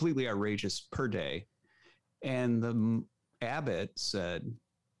completely outrageous per day. And the abbot said,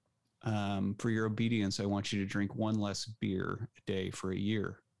 for your obedience, I want you to drink one less beer a day for a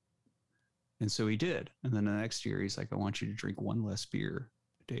year. And so he did. And then the next year, he's like, I want you to drink one less beer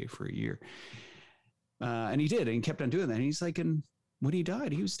a day for a year. And he did. And he kept on doing that. And he's like, and when he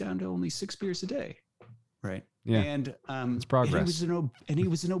died, he was down to only 6 beers a day. Right. Yeah. And it's progress. He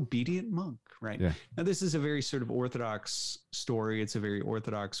was an obedient monk. Right. Yeah. Now, this is a very sort of Orthodox story. It's a very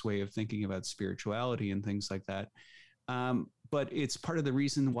Orthodox way of thinking about spirituality and things like that. But it's part of the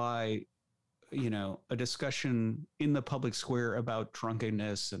reason why, a discussion in the public square about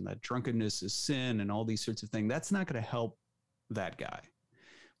drunkenness and that drunkenness is sin and all these sorts of things, that's not going to help that guy.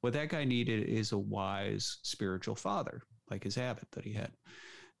 What that guy needed is a wise spiritual father, like his abbot that he had.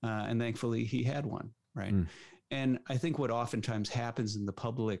 And thankfully he had one. Right. And I think what oftentimes happens in the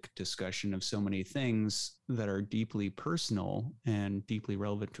public discussion of so many things that are deeply personal and deeply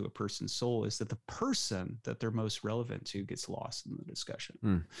relevant to a person's soul is that the person that they're most relevant to gets lost in the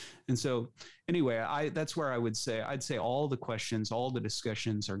discussion. And so anyway, that's where I'd say all the questions, all the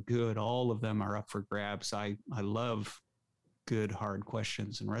discussions are good. All of them are up for grabs. I love good, hard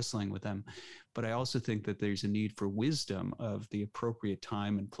questions and wrestling with them. But I also think that there's a need for wisdom of the appropriate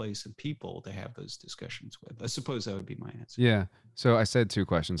time and place and people to have those discussions with. I suppose that would be my answer. Yeah. So I said 2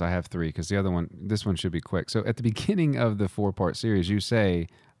 questions. I have 3 because this one should be quick. So at the beginning of the 4-part series, you say,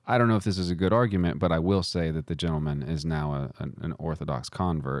 I don't know if this is a good argument, but I will say that the gentleman is now an Orthodox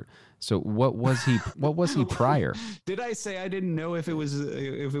convert. So what was he? What was he prior? Did I say I didn't know if it was a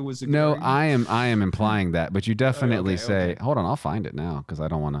good No, argument? I am implying that, but you definitely say, Okay. hold on, I'll find it now because I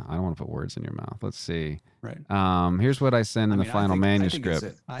don't want to put words in your mouth. Let's see. Right. Here's what I send in the final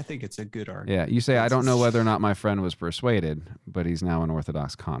manuscript. I think it's a good Yeah, argument. you say, I don't know whether or not my friend was persuaded, but he's now an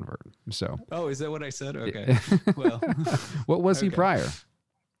Orthodox convert. So, Oh, is that what I said? Okay. Well, what was he okay. prior?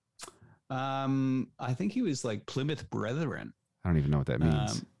 I think he was like Plymouth Brethren. I don't even know what that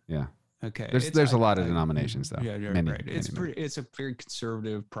means. Yeah. Okay. There's a lot of denominations though. Yeah, many, right. It's a very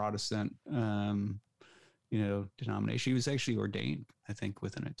conservative Protestant, denomination. He was actually ordained, I think,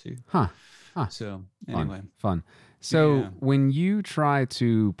 within it too. Huh. So anyway. Fun. So Yeah. when you try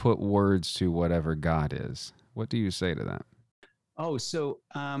to put words to whatever God is, what do you say to that? Oh, so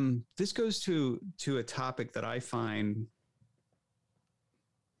this goes to a topic that I find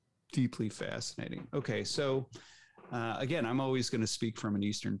deeply fascinating. Okay, so again, I'm always going to speak from an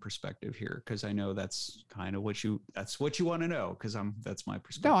Eastern perspective here because I know that's kind of what you want to know because that's my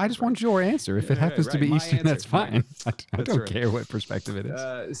perspective. No, I just want your answer. If it happens to be My Eastern, answer, that's fine. right. I don't care what perspective it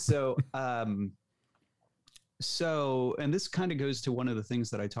is. So, and this kind of goes to one of the things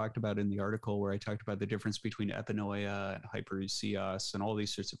that I talked about in the article where I talked about the difference between epinoia and hyperousios and all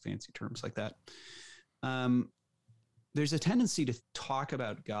these sorts of fancy terms like that. There's a tendency to talk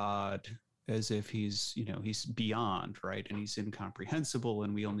about God as if he's beyond, right? And he's incomprehensible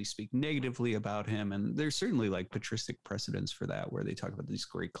and we only speak negatively about him. And there's certainly like patristic precedents for that, where they talk about this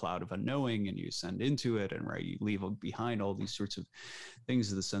great cloud of unknowing and you ascend into it and right, you leave behind all these sorts of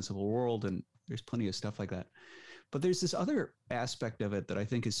things of the sensible world. And there's plenty of stuff like that. But there's this other aspect of it that I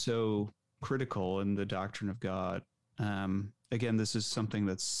think is so critical in the doctrine of God. Again, this is something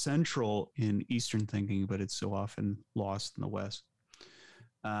that's central in Eastern thinking, but it's so often lost in the West,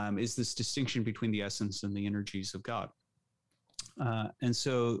 is this distinction between the essence and the energies of God. And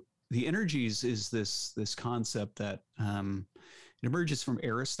so the energies is this concept that it emerges from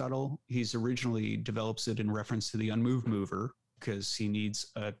Aristotle. He's originally develops it in reference to the unmoved mover because he needs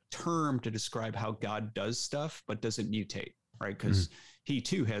a term to describe how God does stuff, but doesn't mutate, right? Because he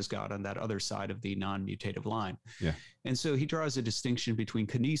too has God on that other side of the non-mutative line. Yeah. And so he draws a distinction between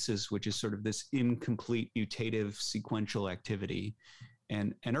kinesis, which is sort of this incomplete mutative sequential activity,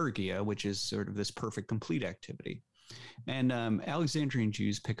 and energia, which is sort of this perfect complete activity. And Alexandrian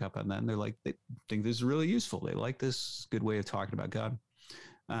Jews pick up on that and they think this is really useful. They like this good way of talking about God.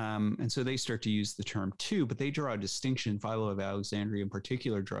 And so they start to use the term too, but they draw a distinction. Philo of Alexandria in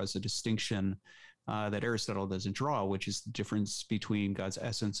particular draws a distinction that Aristotle doesn't draw, which is the difference between God's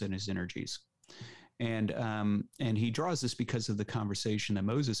essence and his energies. And he draws this because of the conversation that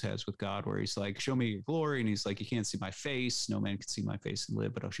Moses has with God, where he's like, show me your glory. And he's like, you can't see my face. No man can see my face and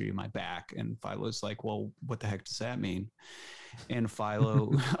live, but I'll show you my back. And Philo's like, well, what the heck does that mean? And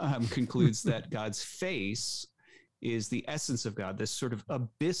Philo concludes that God's face is the essence of God, this sort of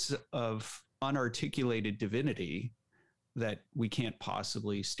abyss of unarticulated divinity that we can't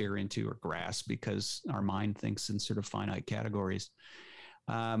possibly stare into or grasp because our mind thinks in sort of finite categories.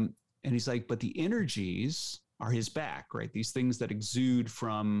 And he's like, but the energies are his back, right? These things that exude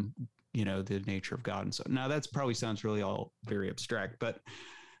from, the nature of God. And so now that's probably sounds really all very abstract, but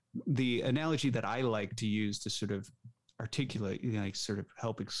the analogy that I like to use to sort of articulate, sort of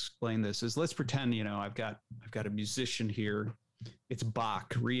help explain this is, let's pretend, I've got a musician here. It's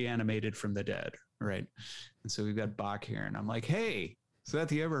Bach reanimated from the dead, right? And so we've got Bach here, and I'm like, hey, so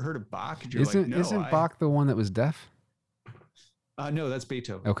have you ever heard of Bach? And you're like, no, isn't Bach the one that was deaf? No, that's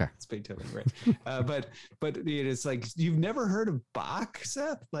Beethoven. Okay. It's Beethoven, right? But it's like, you've never heard of Bach,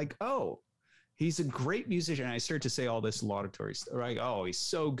 Seth? Like, oh, he's a great musician. And I start to say all this laudatory stuff, right? Oh, he's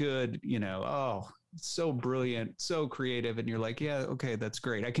so good, oh, so brilliant, so creative. And you're like, yeah, okay, that's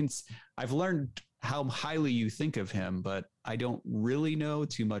great. I've learned how highly you think of him, but I don't really know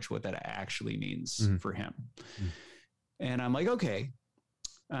too much what that actually means for him. And I'm like, okay,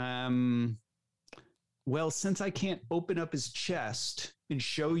 well, since I can't open up his chest and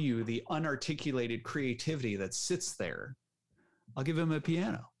show you the unarticulated creativity that sits there, I'll give him a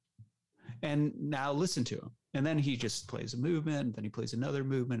piano. And now listen to him. And then he just plays a movement, then he plays another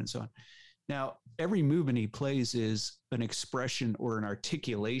movement and so on. Now, every movement he plays is an expression or an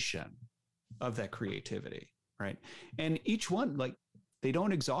articulation of that creativity, right? And each one, like, they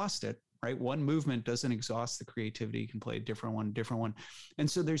don't exhaust it. right? One movement doesn't exhaust the creativity. You can play a different one. And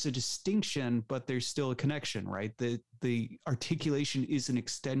so there's a distinction, but there's still a connection, right? The articulation is an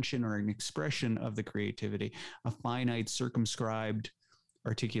extension or an expression of the creativity, a finite, circumscribed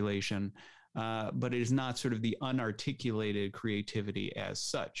articulation, but it is not sort of the unarticulated creativity as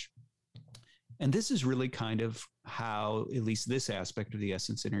such. And this is really kind of how, at least this aspect of the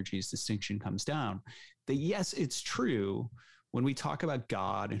essence energies distinction comes down. That yes, it's true. When we talk about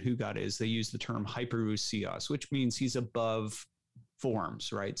God and who God is, they use the term hyperousios, which means he's above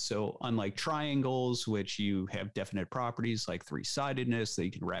forms, right? So unlike triangles, which you have definite properties like three-sidedness that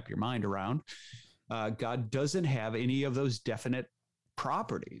you can wrap your mind around, God doesn't have any of those definite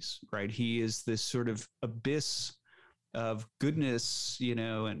properties, right? He is this sort of abyss of goodness,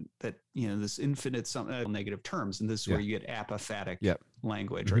 and that, this infinite negative terms. And this is where you get apophatic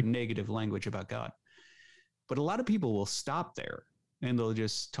language, right? Negative language about God. But a lot of people will stop there and they'll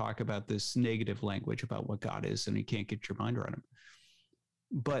just talk about this negative language about what God is, and you can't get your mind around him.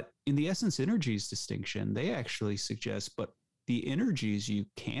 But in the essence energies distinction, they actually suggest, but the energies you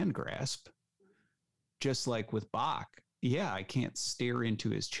can grasp, just like with Bach. Yeah, I can't stare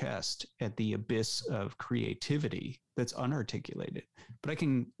into his chest at the abyss of creativity that's unarticulated, but I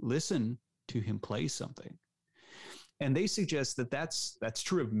can listen to him play something. And they suggest that that's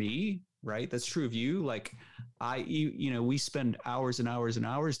true of me, right? That's true of you. Like we spend hours and hours and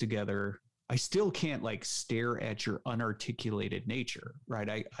hours together. I still can't like stare at your unarticulated nature,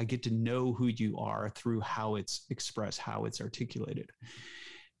 right? I get to know who you are through how it's expressed, how it's articulated.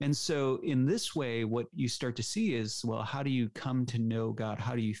 And so in this way, what you start to see is, well, how do you come to know God?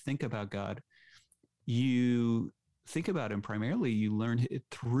 How do you think about God? You think about him primarily, you learn it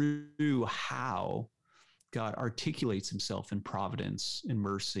through how God articulates himself in providence, in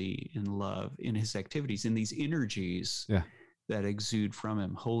mercy, in love, in his activities, in these energies that exude from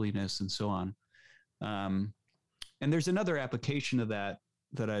him, holiness and so on. And there's another application of that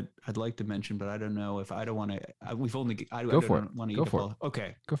I'd like to mention, but I don't know if I don't want to. We've only. I don't want to. Go for it.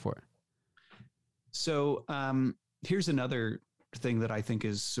 Okay, go for it. So here's another thing that I think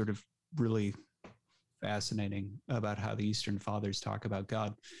is sort of really fascinating about how the Eastern Fathers talk about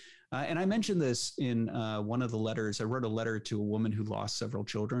God. And I mentioned this in one of the letters. I wrote a letter to a woman who lost several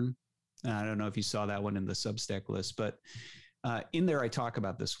children. I don't know if you saw that one in the Substack list, but in there I talk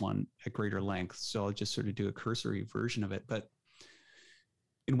about this one at greater length. So I'll just sort of do a cursory version of it. But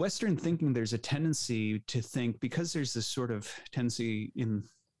in Western thinking, there's a tendency to think, because there's this sort of tendency in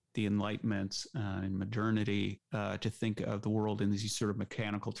the Enlightenment and modernity to think of the world in these sort of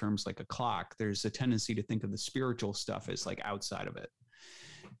mechanical terms like a clock. There's a tendency to think of the spiritual stuff as like outside of it.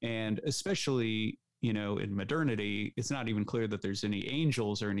 And especially, in modernity, it's not even clear that there's any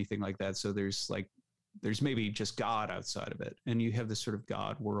angels or anything like that. So there's maybe just God outside of it. And you have this sort of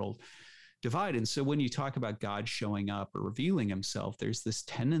God world divide. And so when you talk about God showing up or revealing himself, there's this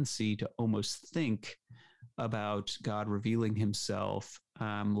tendency to almost think about God revealing himself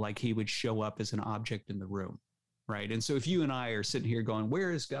like he would show up as an object in the room, right? And so if you and I are sitting here going,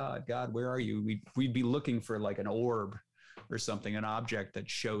 where is God? God, where are you? We'd be looking for like an orb or something, an object that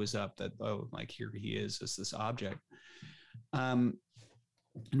shows up that, oh, like here he is as this object. And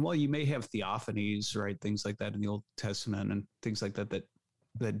while you may have theophanies, right, things like that in the Old Testament and things like that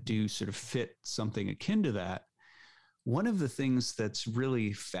do sort of fit something akin to that, one of the things that's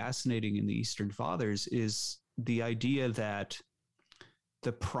really fascinating in the Eastern Fathers is the idea that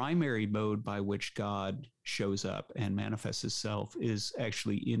the primary mode by which God shows up and manifests himself is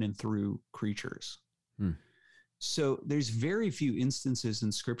actually in and through creatures. So there's very few instances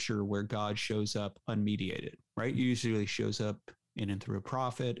in scripture where God shows up unmediated, right? Usually shows up in and through a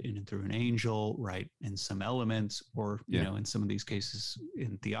prophet, in and through an angel, right? In some elements, or, in some of these cases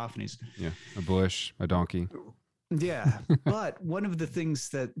in theophanies. Yeah. A bush, a donkey. Yeah. But one of the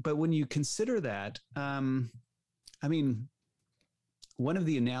things but when you consider that, one of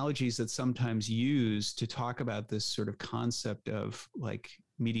the analogies that's sometimes used to talk about this sort of concept of like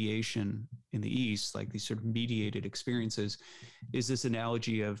mediation in the East, like these sort of mediated experiences, is this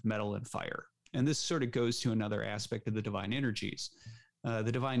analogy of metal and fire. And this sort of goes to another aspect of the divine energies.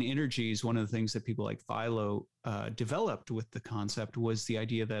 The divine energies, one of the things that people like Philo developed with the concept was the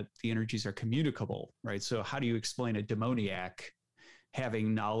idea that the energies are communicable, right? So how do you explain a demoniac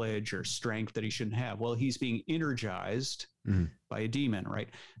having knowledge or strength that he shouldn't have? Well, he's being energized by a demon, right?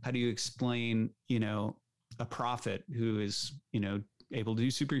 How do you explain, a prophet who is, able to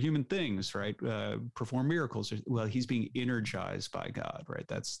do superhuman things, right? Perform miracles. Well, he's being energized by God, right?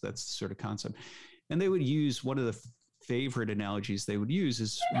 That's the sort of concept. And they would use, one of the favorite analogies they would use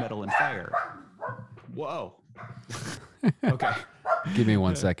is metal and fire. Whoa. Okay. Give me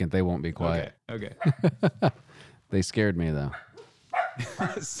 1 second. They won't be quiet. Okay. They scared me though.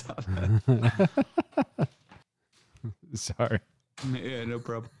 Saw that. Sorry. Yeah, no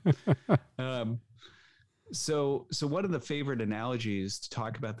problem. So one of the favorite analogies to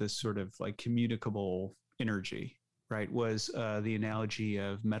talk about this sort of like communicable energy, right, was the analogy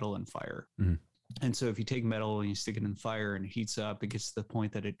of metal and fire. Mhm. And so if you take metal and you stick it in fire and it heats up, it gets to the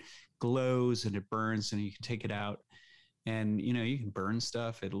point that it glows and it burns, and you can take it out and, you can burn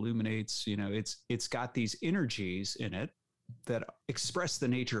stuff. It illuminates, it's got these energies in it that express the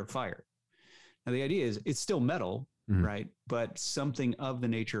nature of fire. Now, the idea is it's still metal, Mhm. right? But something of the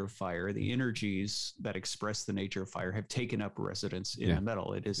nature of fire, the energies that express the nature of fire, have taken up residence in the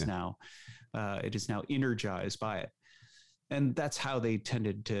metal. It is now energized by it. And that's how they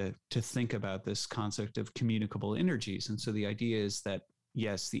tended to think about this concept of communicable energies. And so the idea is that,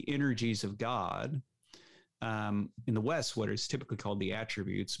 yes, the energies of God, in the West, what is typically called the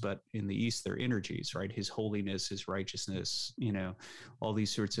attributes, but in the East, they're energies, right? His holiness, his righteousness, all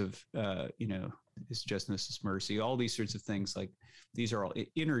these sorts of, his justness, his mercy, all these sorts of things. Like, these are all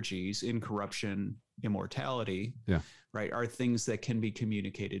energies, incorruption, immortality, right? Are things that can be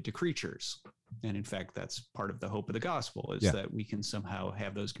communicated to creatures. And in fact, that's part of the hope of the gospel, is that we can somehow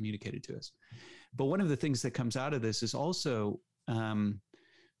have those communicated to us. But one of the things that comes out of this is also,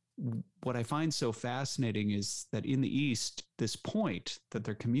 what I find so fascinating is that in the East, this point that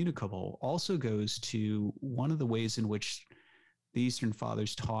they're communicable also goes to one of the ways in which the Eastern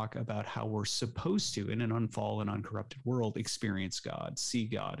Fathers talk about how we're supposed to, in an unfallen, uncorrupted world, experience God, see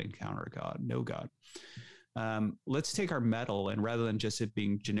God, encounter God, know God. Let's take our metal, and rather than just it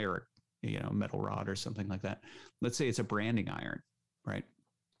being generic, metal rod or something like that, let's say it's a branding iron, right?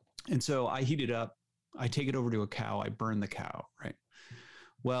 And so I heat it up, I take it over to a cow, I burn the cow, right?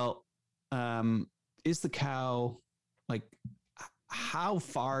 Well, is the cow, like, how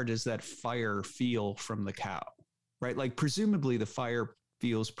far does that fire feel from the cow, right? Like, presumably the fire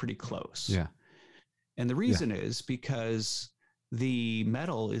feels pretty close. Yeah. And the reason is because the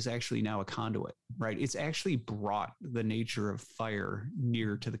metal is actually now a conduit, right? It's actually brought the nature of fire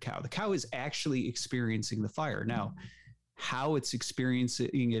near to the cow. The cow is actually experiencing the fire. Now, how it's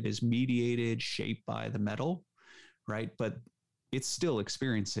experiencing it is mediated, shaped by the metal, right? But it's still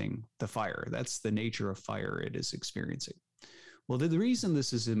experiencing the fire. That's the nature of fire it is experiencing. Well, the reason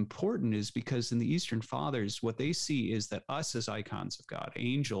this is important is because in the Eastern Fathers, what they see is that us as icons of God,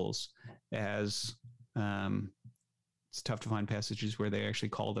 angels as, it's tough to find passages where they actually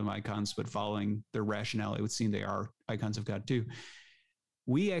call them icons, but following their rationale, it would seem they are icons of God too.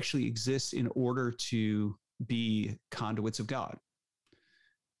 We actually exist in order to be conduits of God.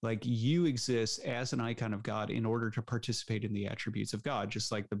 Like, you exist as an icon of God in order to participate in the attributes of God,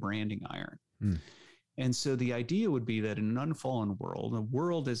 just like the branding iron. And so the idea would be that in an unfallen world, a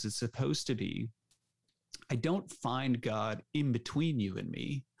world as it's supposed to be, I don't find God in between you and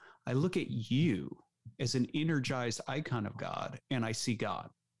me. I look at you as an energized icon of God, and I see God.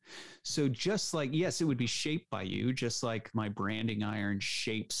 So just like, yes, it would be shaped by you, just like my branding iron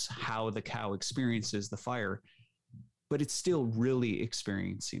shapes how the cow experiences the fire, but it's still really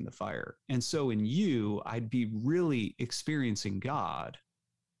experiencing the fire. And so in you, I'd be really experiencing God.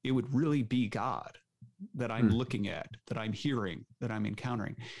 It would really be God that I'm looking at, that I'm hearing, that I'm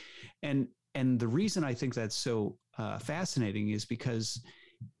encountering. And the reason I think that's so fascinating is because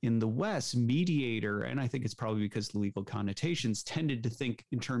in the West, mediator, and I think it's probably because the legal connotations, tended to think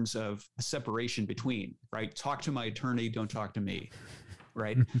in terms of a separation between, right? Talk to my attorney, don't talk to me,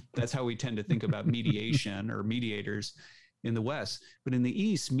 right? That's how we tend to think about mediation or mediators in the West. But in the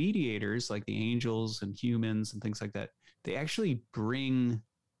East, mediators like the angels and humans and things like that, they actually bring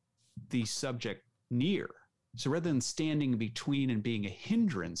the subject near. So rather than standing between and being a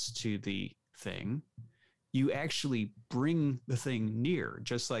hindrance to the thing, you actually bring the thing near,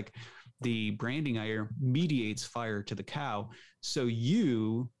 just like the branding iron mediates fire to the cow. So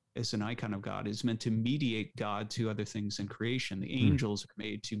you, as an icon of God, is meant to mediate God to other things in creation. The angels are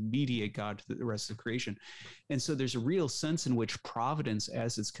made to mediate God to the rest of creation. And so there's a real sense in which providence,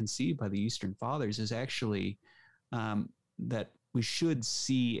 as it's conceived by the Eastern Fathers, is actually that we should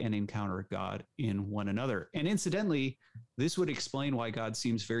see and encounter God in one another. And incidentally, this would explain why God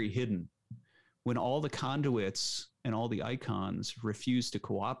seems very hidden. When all the conduits and all the icons refuse to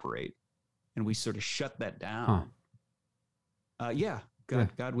cooperate, and we sort of shut that down,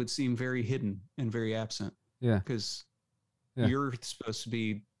 God would seem very hidden and very absent. Because you're supposed to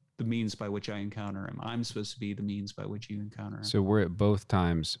be the means by which I encounter him. I'm supposed to be the means by which you encounter him. So we're at both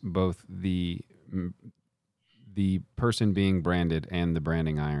times, both the person being branded and the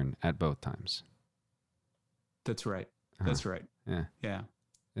branding iron at both times. That's right. That's right. Yeah. Yeah.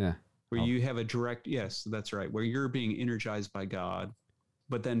 Yeah. Where you have a direct, yes, that's right. Where you're being energized by God,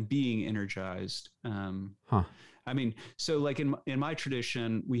 but then being energized. Huh. I mean, so like in my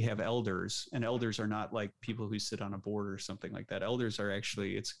tradition, we have elders, and elders are not like people who sit on a board or something like that. Elders are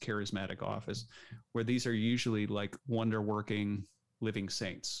actually, it's a charismatic office where these are usually like wonder working living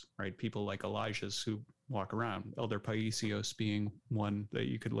saints, right? People like Elijah's who walk around, Elder Paisios being one that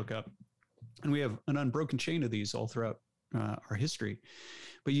you could look up. And we have an unbroken chain of these all throughout our history.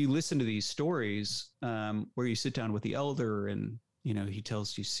 But you listen to these stories where you sit down with the elder and, you know, he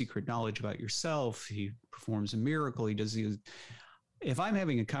tells you secret knowledge about yourself. He performs a miracle. He does these. If I'm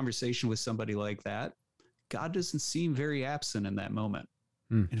having a conversation with somebody like that, God doesn't seem very absent in that moment.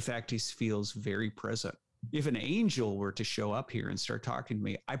 In fact, he feels very present. If an angel were to show up here and start talking to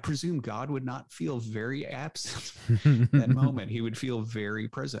me, I presume God would not feel very absent that moment. He would feel very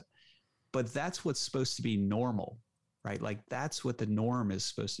present. But that's what's supposed to be normal, right? Like that's what the norm is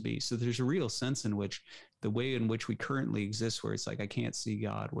supposed to be. So there's a real sense in which the way in which we currently exist, where it's like, I can't see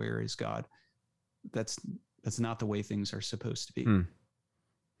God, where is God? That's not the way things are supposed to be.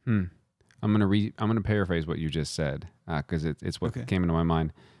 I'm gonna paraphrase what you just said because it's what came into my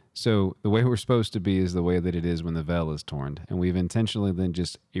mind. So the way we're supposed to be is the way that it is when the veil is torn, and we've intentionally then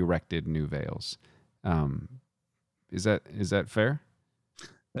just erected new veils. Is that fair?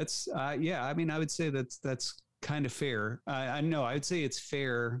 That's yeah. I mean, I would say that's kind of fair. I know. I would say it's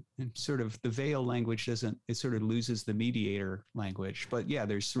fair. And sort of the veil language doesn't. It sort of loses the mediator language. But yeah,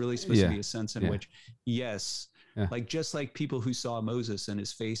 there's really supposed to be a sense in which, yes, like just like people who saw Moses and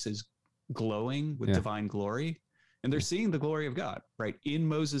his face is glowing with divine glory, and they're seeing the glory of God right in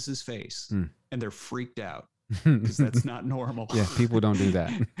Moses's face, and they're freaked out. Because that's not normal. Yeah, people don't do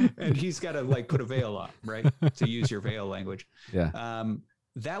that. And he's got to like put a veil on, right? To use your veil language. Yeah.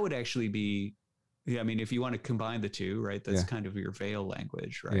 That would actually be, I mean, if you want to combine the two, right? That's kind of your veil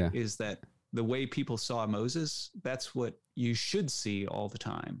language, right? Is that the way people saw Moses? That's what you should see all the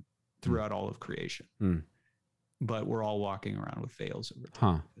time throughout all of creation. But we're all walking around with veils over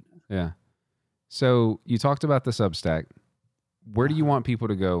time. Yeah. So you talked about the Substack. Where do you want people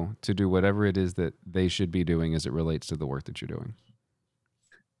to go to do whatever it is that they should be doing as it relates to the work that you're doing?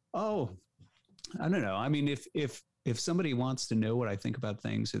 Oh, I don't know. I mean, if somebody wants to know what I think about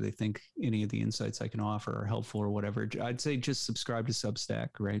things, or they think any of the insights I can offer are helpful or whatever, I'd say just subscribe to Substack,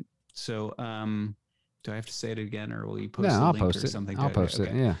 right? So, do I have to say it again, or will you post a link or something? I'll post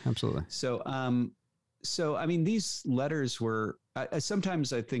it. Yeah, absolutely. So, so I mean, these letters were.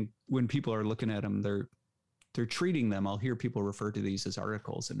 Sometimes I think when people are looking at them, they're treating them. I'll hear people refer to these as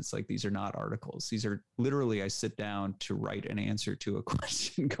articles, and it's like, these are not articles. These are literally, I sit down to write an answer to a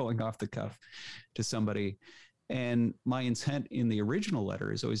question going off the cuff to somebody. And my intent in the original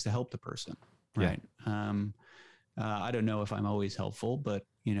letter is always to help the person, right? I don't know if I'm always helpful, but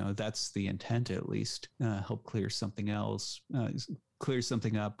you know, that's the intent at least. Help clear something else, clear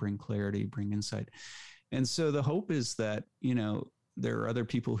something up, bring clarity, bring insight. And so the hope is that, you know, there are other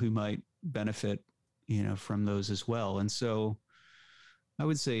people who might benefit, you know, from those as well. And so I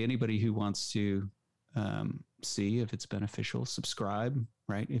would say anybody who wants to see if it's beneficial, subscribe,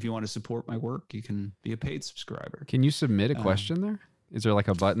 right? If you want to support my work, you can be a paid subscriber. Can you submit a question there? Is there like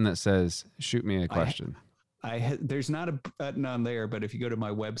a button that says, shoot me a question? There's not a button on there, but if you go to my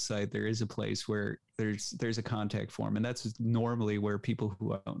website, there is a place where there's a contact form, and that's normally where people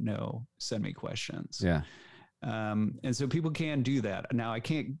who I don't know send me questions. Yeah. And so people can do that. Now I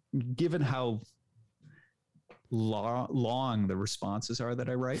can't, given how long the responses are that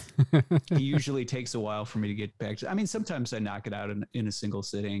I write, it usually takes a while for me to get back to. I mean, sometimes I knock it out in a single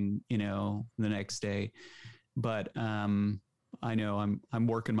sitting, you know, the next day, but I know I'm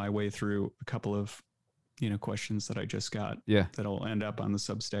working my way through a couple of, you know, questions that I just got that'll end up on the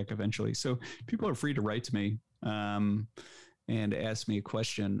Substack eventually. So people are free to write to me and ask me a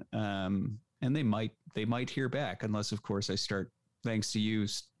question, and they might hear back, unless of course I start, thanks to you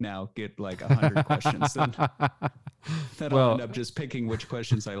now, get like 100 questions. Then I'll end up just picking which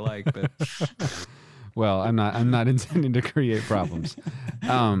questions I like. But well, I'm not intending to create problems.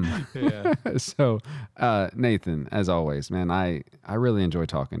 So, Nathan, as always, man, I really enjoy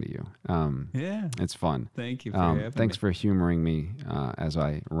talking to you. It's fun. Thank you for having me. Thanks for humoring me as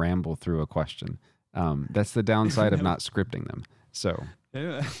I ramble through a question. That's the downside of not scripting them. So,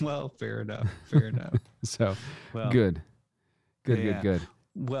 well, fair enough. So, good.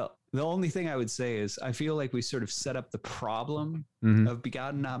 Well, the only thing I would say is I feel like we sort of set up the problem of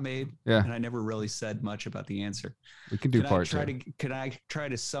begotten, not made. Yeah. And I never really said much about the answer. We can do part two. Can I try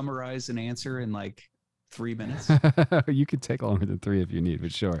to summarize an answer in like 3 minutes? You could take longer than 3 if you need,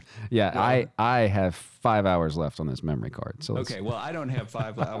 but sure. Yeah, Well, I have 5 hours left on this memory card. So let's. okay. Well, I don't have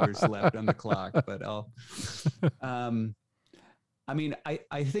 5 hours left on the clock, but um, I mean,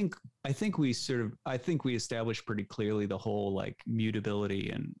 I think we established pretty clearly the whole like mutability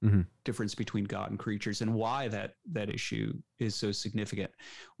and Mhm. difference between God and creatures and why that issue is so significant.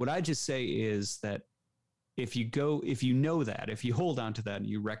 What I just say is that if you know that, if you hold on to that and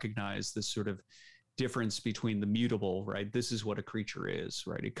you recognize this sort of difference between the mutable, right? This is what a creature is,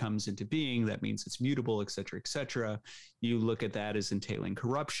 right? It comes into being. That means it's mutable, et cetera, et cetera. You look at that as entailing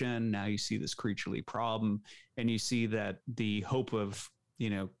corruption. Now you see this creaturely problem, and you see that the hope of,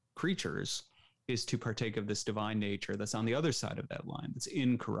 creatures is to partake of this divine nature that's on the other side of that line, that's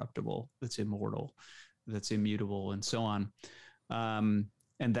incorruptible, that's immortal, that's immutable, and so on. And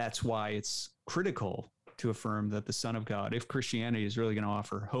that's why it's critical to affirm that the Son of God, if Christianity is really going to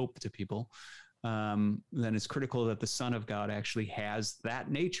offer hope to people, then it's critical that the Son of God actually has that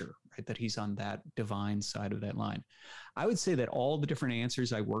nature, right? That he's on that divine side of that line. I would say that all the different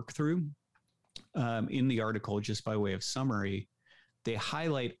answers I work through in the article, just by way of summary, they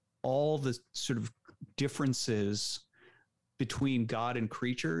highlight all the sort of differences between God and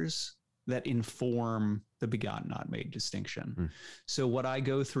creatures that inform the begotten, not made distinction. So what I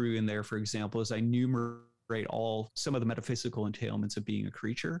go through in there, for example, is I enumerate some of the metaphysical entailments of being a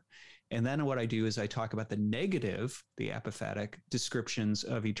creature. And then what I do is I talk about the negative, the apophatic descriptions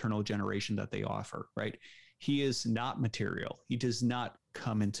of eternal generation that they offer, right? He is not material. He does not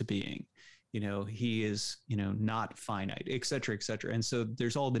come into being. He is, not finite, et cetera, et cetera. And so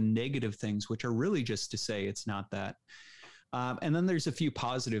there's all the negative things, which are really just to say it's not that. And then there's a few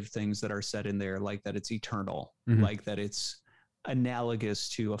positive things that are said in there, like that it's eternal, like that it's analogous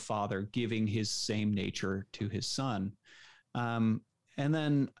to a father giving his same nature to his son. And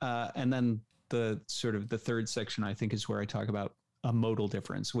then the sort of the third section, I think, is where I talk about a modal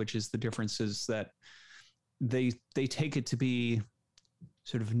difference, which is the differences that they take it to be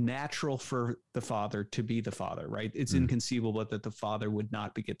sort of natural for the father to be the father, right? It's inconceivable that the father would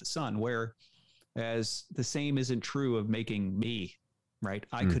not beget the son, whereas the same isn't true of making me, right?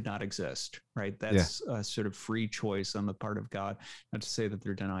 I could not exist, right? That's a sort of free choice on the part of God. Not to say that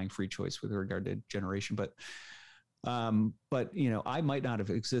they're denying free choice with regard to generation, but I might not have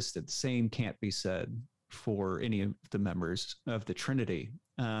existed. The same can't be said for any of the members of the Trinity.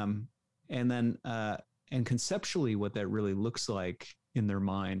 And conceptually, what that really looks like in their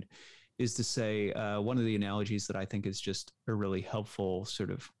mind is to say, one of the analogies that I think is just a really helpful sort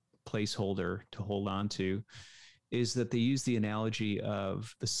of placeholder to hold on to is that they use the analogy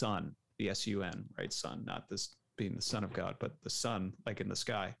of the sun, the S-U-N, right? Sun, not this being the Son of God, but the sun, like in the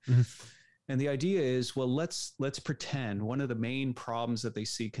sky. And the idea is, well, let's pretend one of the main problems that they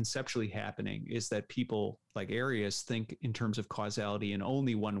see conceptually happening is that people like Arius think in terms of causality in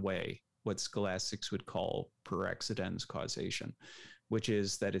only one way, what scholastics would call per accidens causation, which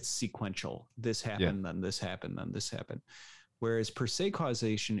is that it's sequential. This happened, then this happened, then this happened. Whereas per se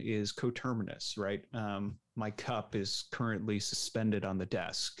causation is coterminous, right? My cup is currently suspended on the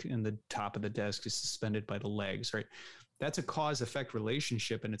desk, and the top of the desk is suspended by the legs, right? That's a cause-effect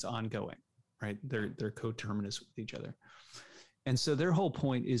relationship, and it's ongoing, right? They're coterminous with each other. And so their whole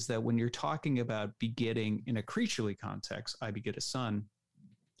point is that when you're talking about begetting in a creaturely context, I beget a son,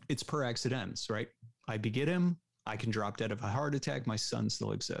 it's per accidens, right? I beget him, I can drop dead of a heart attack, my son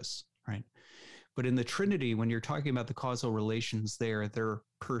still exists, right? But in the Trinity, when you're talking about the causal relations there, they're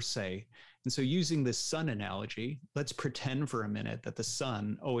per se. And so using this sun analogy, let's pretend for a minute that the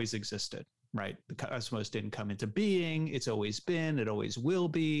sun always existed, right? The cosmos didn't come into being. It's always been, it always will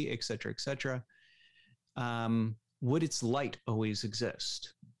be, et cetera, et cetera. Would its light always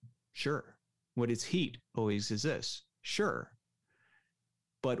exist? Sure. Would its heat always exist? Sure.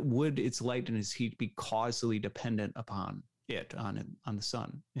 But would its light and its heat be causally dependent upon it, on the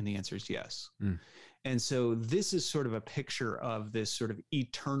sun? And the answer is yes. And so this is sort of a picture of this sort of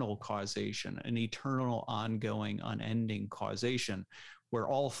eternal causation, an eternal, ongoing, unending causation, where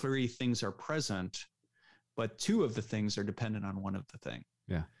all three things are present, but two of the things are dependent on one of the thing.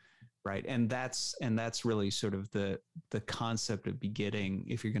 Yeah. Right. And that's really sort of the concept of begetting.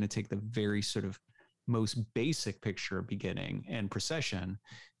 If you're going to take the very sort of most basic picture of begetting and procession,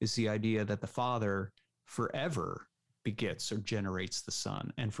 is the idea that the Father forever begets or generates the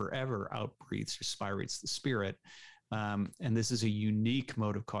Son and forever outbreathes or spirates the Spirit. And this is a unique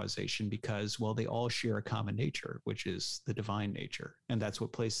mode of causation because, well, they all share a common nature, which is the divine nature. And that's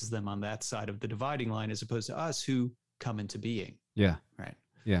what places them on that side of the dividing line as opposed to us who come into being. Yeah. Right.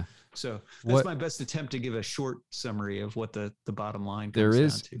 Yeah. So that's my best attempt to give a short summary of what the bottom line comes down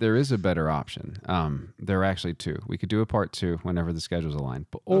to. There is a better option. There are actually two. We could do a part 2 whenever the schedule's aligned,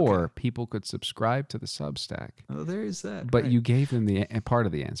 or people could subscribe to the Substack. Oh, there is that. But you gave them the part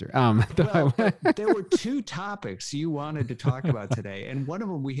of the answer. But there were 2 topics you wanted to talk about today, and one of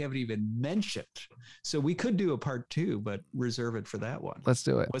them we haven't even mentioned. So we could do a part 2, but reserve it for that one. Let's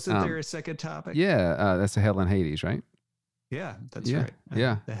do it. Wasn't there a second topic? Yeah, that's the Hell in Hades, right? Yeah, that's right.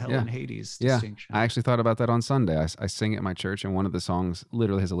 Yeah. The Hell and Hades distinction. I actually thought about that on Sunday. I sing at my church, and one of the songs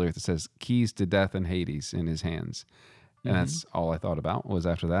literally has a lyric that says, "Keys to death and Hades in his hands." And that's all I thought about was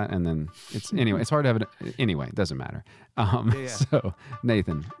after that. And then it's hard to have it. Anyway, it doesn't matter. So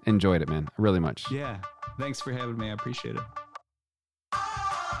Nathan, enjoyed it, man. Really much. Yeah. Thanks for having me. I appreciate it.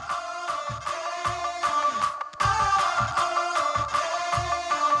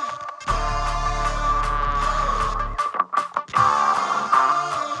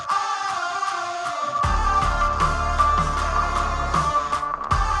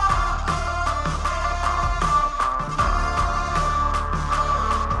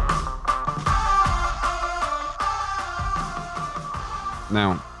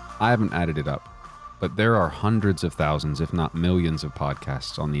 Now, I haven't added it up, but there are hundreds of thousands, if not millions of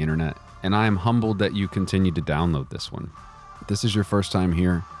podcasts on the internet, and I am humbled that you continue to download this one. If this is your first time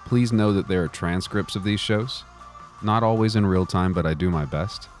here, please know that there are transcripts of these shows. Not always in real time, but I do my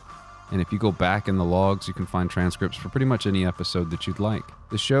best. And if you go back in the logs, you can find transcripts for pretty much any episode that you'd like.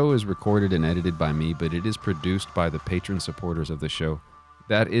 The show is recorded and edited by me, but it is produced by the patron supporters of the show.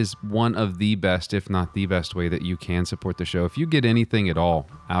 That is one of the best, if not the best way that you can support the show. If you get anything at all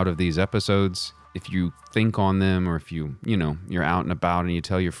out of these episodes, if you think on them, or if you're out and about and you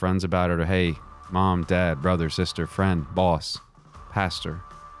tell your friends about it, or hey, mom, dad, brother, sister, friend, boss, pastor,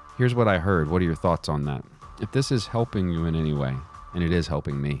 here's what I heard. What are your thoughts on that? If this is helping you in any way, and it is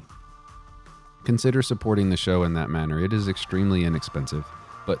helping me, consider supporting the show in that manner. It is extremely inexpensive,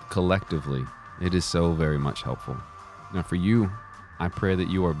 but collectively, it is so very much helpful. Now for you, I pray that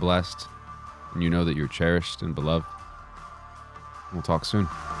you are blessed and you know that you're cherished and beloved. We'll talk soon.